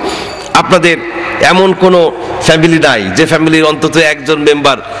করছেন। আপনাদের এমন কোনো ফ্যামিলি নাই যে ফ্যামিলির অন্তত একজন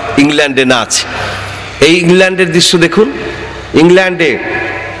মেম্বার ইংল্যান্ডে না আছে। এই ইংল্যান্ডের দৃশ্য দেখুন। ইংল্যান্ডে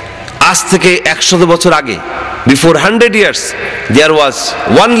আজ থেকে 100 বছর আগে, before 100 years, there was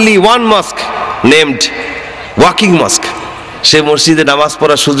only one mosque named walking মস্ক। সে মসজিদে নামাজ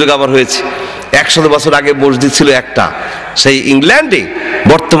পড়ার সুযোগ আমার হয়েছে। 100 বছর আগে মসজিদ ছিল একটা। সেই ইংল্যান্ডে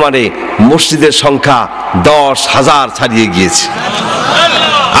বর্তমানে মসজিদের সংখ্যা 10,000 ছাড়িয়ে গিয়েছে।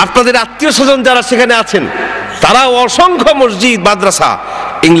 আপনাদের আত্মীয় স্বজন যারা সেখানে আছেন তারাও অসংখ্য মসজিদ মাদ্রাসা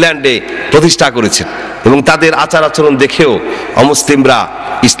ইংল্যান্ডে প্রতিষ্ঠা করেছেন, এবং তাদের আচার আচরণ দেখেও অমুসলিমরা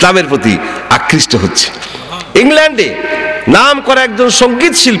ইসলামের প্রতি আকৃষ্ট হচ্ছে। ইংল্যান্ডে নাম করা একজন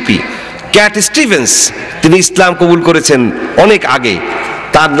সঙ্গীত শিল্পী ক্যাট স্টিভেন্স, তিনি ইসলাম কবুল করেছেন অনেক আগে।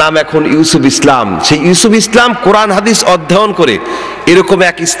 তার নাম এখন ইউসুফ ইসলাম। সেই ইউসুফ ইসলাম কোরআন হাদিস অধ্যয়ন করে এরকম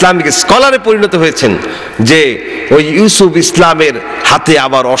এক ইসলামিক স্কলারে পরিণত হয়েছেন যে ওই ইউসুফ ইসলামের হাতে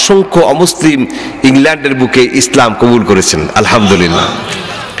আবার অসংখ্য অমুসলিম ইংল্যান্ডের বুকে ইসলাম কবুল করেছেন, আলহামদুলিল্লাহ।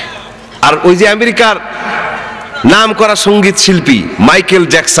 আর ওই যে আমেরিকার নাম করা সঙ্গীত শিল্পী মাইকেল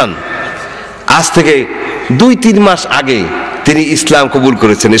জ্যাকসন, আজ থেকে 2-3 মাস আগে তিনি ইসলাম কবুল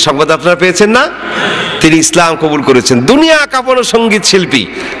করেছেন। এই সংবাদ আপনারা পেয়েছেন না? তিনি ইসলাম কবুল করেছেন। দুনিয়া কাঁপানো সঙ্গীত শিল্পী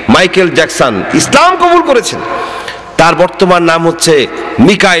মাইকেল জ্যাকসন ইসলাম কবুল করেছেন। তার বর্তমান নাম হচ্ছে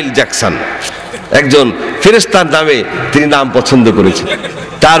মিকাইল জ্যাকসন। একজন ফেরেশতার নামে তিনি নাম পছন্দ করেছেন।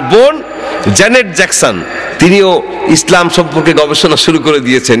 তার বোন জ্যানেট জ্যাকসন, তিনিও ইসলাম সম্পর্কে গবেষণা শুরু করে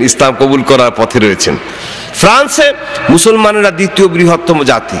দিয়েছেন, ইসলাম কবুল করার পথে রয়েছেন। ফ্রান্সে মুসলমানেরা দ্বিতীয় বৃহত্তম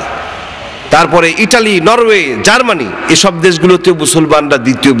জাতি। তারপরে ইটালি, নরওয়ে, জার্মানি, এসব দেশগুলোতেও মুসলমানরা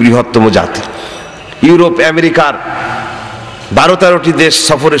দ্বিতীয় বৃহত্তম জাতি। ইউরোপ, আমেরিকার 12-13টি দেশ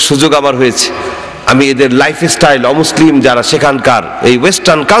সফরের সুযোগ আমার হয়েছে। আমি এদের লাইফস্টাইল, অমুসলিম যারা সেখানকার এই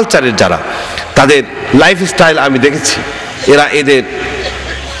ওয়েস্টার্ন কালচারের যারা, তাদের লাইফস্টাইল আমি দেখেছি। এরা এদের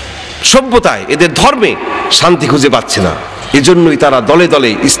সভ্যতায়, এদের ধর্মে শান্তি খুঁজে পাচ্ছে না। এজন্যই তারা দলে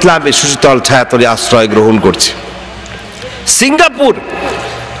দলে ইসলামের সুশীতল ছায়াতলে আশ্রয় গ্রহণ করছে। সিঙ্গাপুর,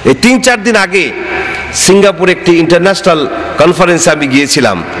 এই 3-4 দিন আগে সিঙ্গাপুর একটি ইন্টারন্যাশনাল কনফারেন্সে আমি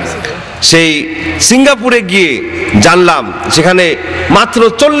গিয়েছিলাম। সেই সিঙ্গাপুরে গিয়ে জানলাম সেখানে মাত্র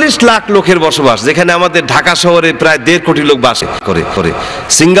 40 লাখ লোকের বসবাস, যেখানে আমাদের ঢাকা শহরে প্রায় 1.5 কোটি লোক বাস করে।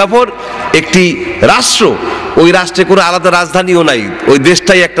 সিঙ্গাপুর একটি রাষ্ট্র, ওই রাষ্ট্রে কোনো আলাদা রাজধানীও নাই, ওই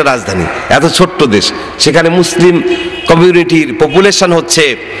দেশটাই একটা রাজধানী। এত ছোট্ট দেশ, সেখানে মুসলিম কমিউনিটির পপুলেশন হচ্ছে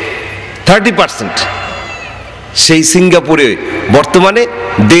 30%। সেই সিঙ্গাপুরে বর্তমানে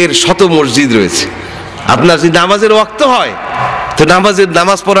 150 মসজিদ রয়েছে। আপনার যদি নামাজের ওয়াক্ত হয় তো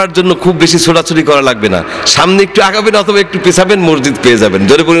নামাজ পড়ার জন্য খুব বেশি ছোটাছুটি করা লাগবে না, সামনে একটু আগাবেন অথবা একটু পেছাবেন, মসজিদ পেয়ে যাবেন।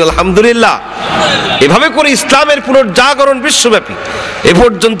 জোরে বলুন আলহামদুলিল্লাহ। এভাবে করে ইসলামের পুনর্জাগরণ বিশ্বব্যাপী এ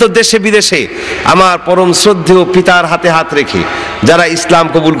পর্যন্ত দেশে বিদেশে আমার পরম শ্রদ্ধেয় পিতার হাতে হাত রেখে যারা ইসলাম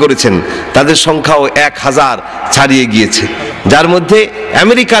কবুল করেছেন তাদের সংখ্যাও 1000 ছাড়িয়ে গিয়েছে, যার মধ্যে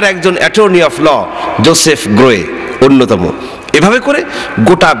আমেরিকার একজন অ্যাটর্নি অফ ল জোসেফ গ্রোয়ে অন্যতম। এভাবে করে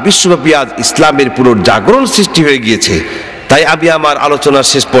গোটা বিশ্বব্যাপী আজ ইসলামের পুনর্জাগরণ সৃষ্টি হয়ে গিয়েছে। তাই আমি আমার আলোচনার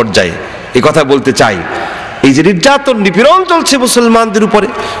শেষ পর্যায়ে এই কথা বলতে চাই, এই যে নির্যাতন নিপীড়ন চলছে মুসলমানদের উপরে,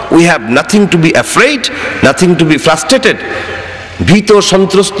 we have nothing to be afraid, nothing to B frustrated. ভীত,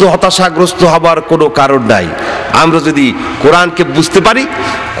 সন্ত্রস্ত, হতাশাগ্রস্ত হবার কোনো কারণ নাই। আমরা যদি কোরআনকে বুঝতে পারি,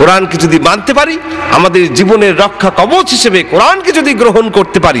 কোরআনকে যদি মানতে পারি, আমাদের জীবনের রক্ষা কবচ হিসেবে কোরআনকে যদি গ্রহণ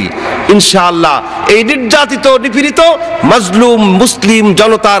করতে পারি, ইনশাআল্লাহ এই নির্যাতিত, নিপীড়িত, মাজলুম মুসলিম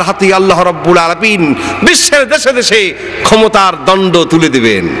জনতার হাতে আল্লাহ রাব্বুল আলামিন বিশ্বের দেশে দেশে ক্ষমতার দণ্ড তুলে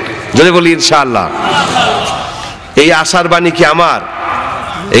দেবেন। যদি বলি ইনশাআল্লাহ। এই আশার বাণী কি আমার?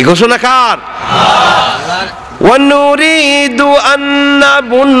 এই ঘোষণা কার? ونريد أن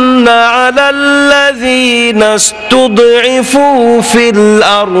نمن على الذين استضعفوا في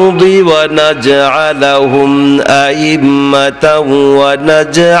الأرض ونجعلهم أئمة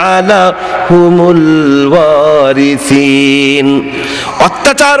ونجعلهم الوارثين।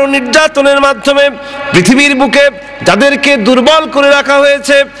 অত্যাচার ও নির্যাতনের মাধ্যমে পৃথিবীর বুকে যাদেরকে দুর্বল করে রাখা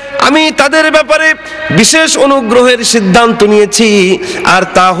হয়েছে, আমি তাদের ব্যাপারে বিশেষ অনুগ্রহের সিদ্ধান্ত নিয়েছি, আর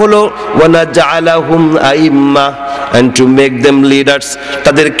তা হলো ওয়ানাজআলাহুম আইম্মা, and to make them leaders,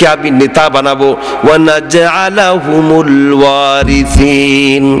 তাদেরকে আমি নেতা বানাবো, ওয়ানাজআলাহুমুল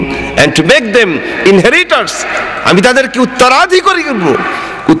ওয়ারিসিন, and to make them inheritors, আমি তাদেরকে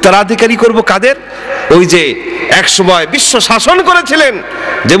উত্তরাধিকারী করব। কাদের? ওই যে এক সময় বিশ্ব শাসন করেছিলেন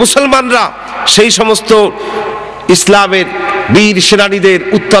যে মুসলমানরা, সেই সমস্ত ইসলামের বীর সেনানীদের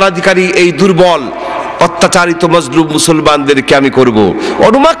উত্তরাধিকারী এই দুর্বল অত্যাচারিত মজলুম মুসলমানদেরকে আমি করব।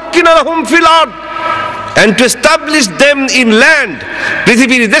 অনুমাক্কিনা লাহুম ফিল আরদ, and to establish them in land,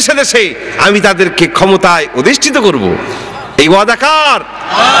 পৃথিবীর দেশে দেশে আমি তাদেরকে ক্ষমতায় অধিষ্ঠিত করব। এই ওয়াদা কার?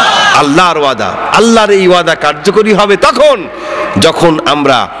 আল্লাহর ওয়াদা। আল্লাহর এই ওয়াদা কার্যকরী হবে তখন যখন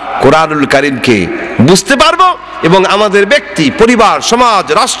আমরা কোরআনুল কারীমকে বুঝতে পারবো এবং আমাদের ব্যক্তি, পরিবার, সমাজ,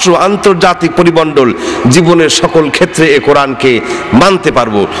 রাষ্ট্র, আন্তর্জাতিক পরিমণ্ডল, জীবনের সকল ক্ষেত্রে এই কোরআনকে মানতে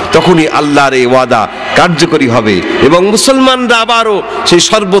পারবো। তখনই আল্লাহর এই ওয়াদা কার্যকরী হবে এবং মুসলমানরা আবারও সেই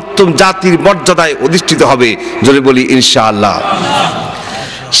সর্বোত্তম জাতির মর্যাদায় অধিষ্ঠিত হবে। জোরে বলি ইনশাআল্লাহ।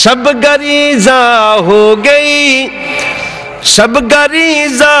 সব গরিজা হো গই, सब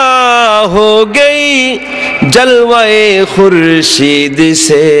गरीजा हो गई जलवाए खुर्शीद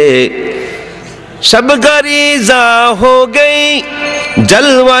से, सब गरीजा हो गई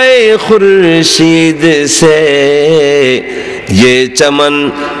जलवाए खुर्शीद से, ये चमन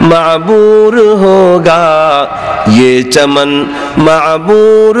माबूर होगा, ये चमन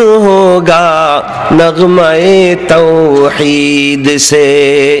माबूर होगा नगमाए तौहीद से।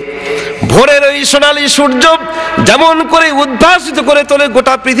 ভোরের ওই সোনালী সূর্য যেমন করে উদ্ভাসিত করে তোলে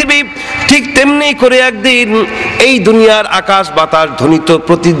গোটা পৃথিবী, ঠিক তেমনি করে একদিন এই দুনিয়ার আকাশ বাতাস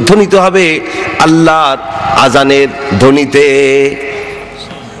প্রতিধ্বনিত হবে আল্লাহর আজানের ধ্বনিতে।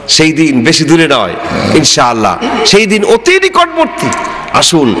 সেই দিন বেশি দূরে নয় ইনশাআল্লাহ, সেই দিন অতি নিকটবর্তী।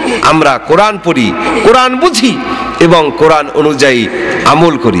 আসুন আমরা কোরআন পড়ি, কোরআন বুঝি এবং কোরআন অনুযায়ী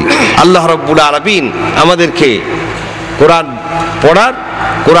আমল করি। আল্লাহ রাব্বুল আলামিন আমাদেরকে কোরআন পড়ার,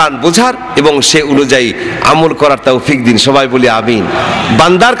 কোরআন বোঝার এবং সে অনুযায়ী আমল করার তৌফিক দিন। সবাই বলি আমিন।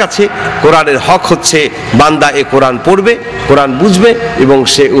 বান্দার কাছে কোরআনের হক হচ্ছে বান্দা এ কোরআন পড়বে, কোরআন বুঝবে এবং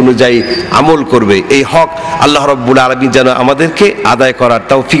সে অনুযায়ী আমল করবে। এই হক আল্লাহ রাব্বুল আলামিন যেন আমাদেরকে আদায় করার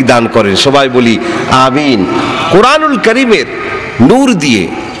তৌফিক দান করেন। সবাই বলি আমিন। কোরআনুল কারীমের নূর দিয়ে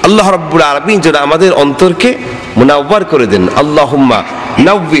আল্লাহ রাব্বুল আলামিন যেন আমাদের অন্তরকে মুনাওয়ার করে দেন। আল্লাহুম্মা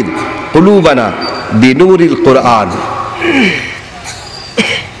নাওয়ির কুলুবানা বিনূরিল কোরআন।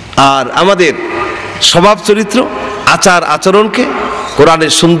 আর আমাদের স্বভাব চরিত্র, আচার আচরণকে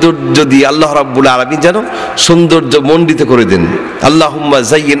কোরআনের সৌন্দর্য দিয়ে আল্লাহ রাব্বুল আলামিন যেন সৌন্দর্য মণ্ডিত করে দেন। আল্লাহুম্মা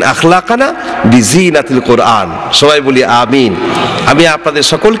যায়্যিন আখলাকানা বিজিনাতিল কোরআন। সবাই বলি আমিন। আমি আপনাদের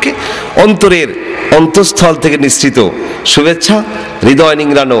সকলকে অন্তরের অন্তঃস্থল থেকে নিঃসৃত শুভেচ্ছা, হৃদয়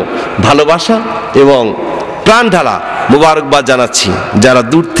নিংড়ানো ভালোবাসা এবং প্রাণ ঢালা মুবারকবাদ জানাচ্ছি। যারা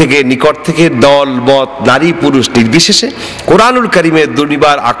দূর থেকে নিকট থেকে, দল মত, নারী পুরুষ নির্বিশেষে কোরআনুল কারীমের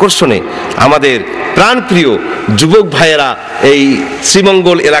দুর্নিবার আকর্ষণে আমাদের প্রাণপ্রিয় যুবক ভাইয়েরা, এই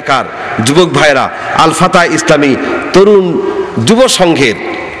শ্রীমঙ্গল এলাকার যুবক ভাইয়েরা, আল ফাতাহ ইসলামী তরুণ যুব সংঘের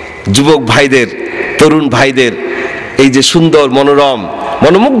যুবক ভাইদের, তরুণ ভাইদের এই যে সুন্দর মনোরম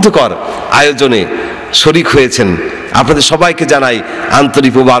মনোমুগ্ধকর আয়োজনে শরীক হয়েছেন, আপনাদের সবাইকে জানাই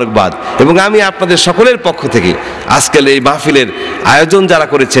আন্তরিক মুবারকবাদ। এবং আমি আপনাদের সকলের পক্ষ থেকে আজকের এই মাহফিলের আয়োজন যারা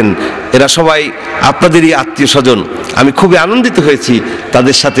করেছেন এরা সবাই আপনাদেরই আত্মীয় স্বজন। আমি খুবই আনন্দিত হয়েছি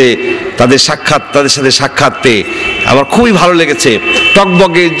তাদের সাথে সাক্ষাৎ পেয়ে আমার খুবই ভালো লেগেছে।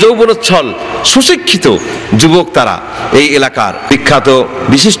 টকবগে যৌবনোচ্ছল সুশিক্ষিত যুবক তারা, এই এলাকার বিখ্যাত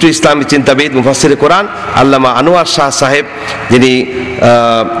বিশিষ্ট ইসলামী চিন্তাবিদ মুফাসসিরে কোরআন আল্লামা আনোয়ার শাহ সাহেব, যিনি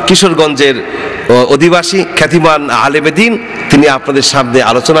কিশোরগঞ্জের অধিবাসী খ্যাতিমান আলেমে দ্বীন, তিনি আপনাদের সামনে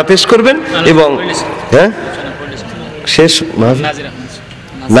আলোচনা পেশ করবেন। এবং শেষ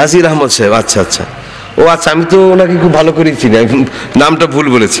নাজির আহমদ সাহেব। আচ্ছা আচ্ছা, ও আচ্ছা, আমি তো ওনাকে খুব ভালো করেই চিনি, নামটা ভুল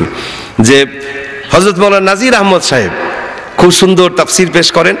বলেছি। যে হযরত মাওলানা নাজির আহমদ সাহেব খুব সুন্দর তাফসির পেশ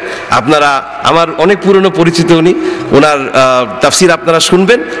করেন। আপনারা আমার অনেক পুরনো পরিচিত উনি, ওনার তাফসির আপনারা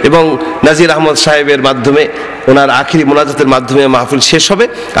শুনবেন এবং নাজির আহমদ সাহেবের মাধ্যমে ওনার আখিরি মোনাজাতের মাধ্যমে মাহফিল শেষ হবে।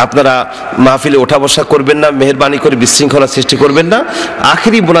 আপনারা মাহফিলে ওঠা বসা করবেন না, মেহেরবানি করে বিশৃঙ্খলা সৃষ্টি করবেন না,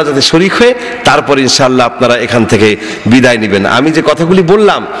 আখিরি মোনাজাতে শরীক হয়ে তারপর ইনশাআল্লাহ আপনারা এখান থেকে বিদায় নেবেন। আমি যে কথাগুলি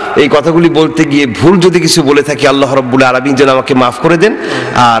বললাম, এই কথাগুলি বলতে গিয়ে ভুল যদি কিছু বলে থাকি, আল্লাহ রাব্বুল আলামিন যেন আমাকে মাফ করে দেন,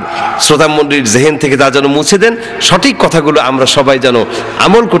 আর শ্রোতা মণ্ডলীর জেহেন থেকে তা যেন মুছে দেন। সঠিক কথাগুলো আমরা সবাই যেন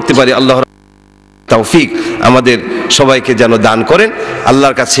আমল করতে পারি। আল্লাহ তৌফিক আমাদের সবাইকে যেন দান করেন।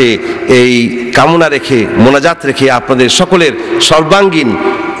 আল্লাহর কাছে এই কামনা রেখে, মোনাজাত রেখে, আপনাদের সকলের সর্বাঙ্গীন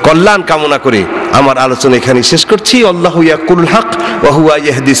কল্যাণ কামনা করে আমার আলোচনা এখানে শেষ করছি। আল্লাহু ইয়াকুলুল হক ওয়া হুয়া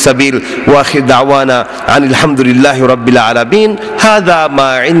ইয়াহদিস সাবিল ওয়া আখির দাওয়ানা আনিল হামদুলিল্লাহি রাব্বিল আলামিন। হাযা মা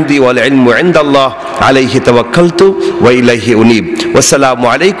ইনদি ওয়াল ইলমু ইনদাল্লাহ আলাইহি তাওয়াক্কালতু ওয়া ইলাইহি উনীব। ওয়াসসালামু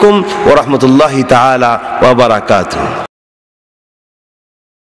আলাইকুম ওয়া রাহমাতুল্লাহি তাআলা ওয়া বারাকাতুহু।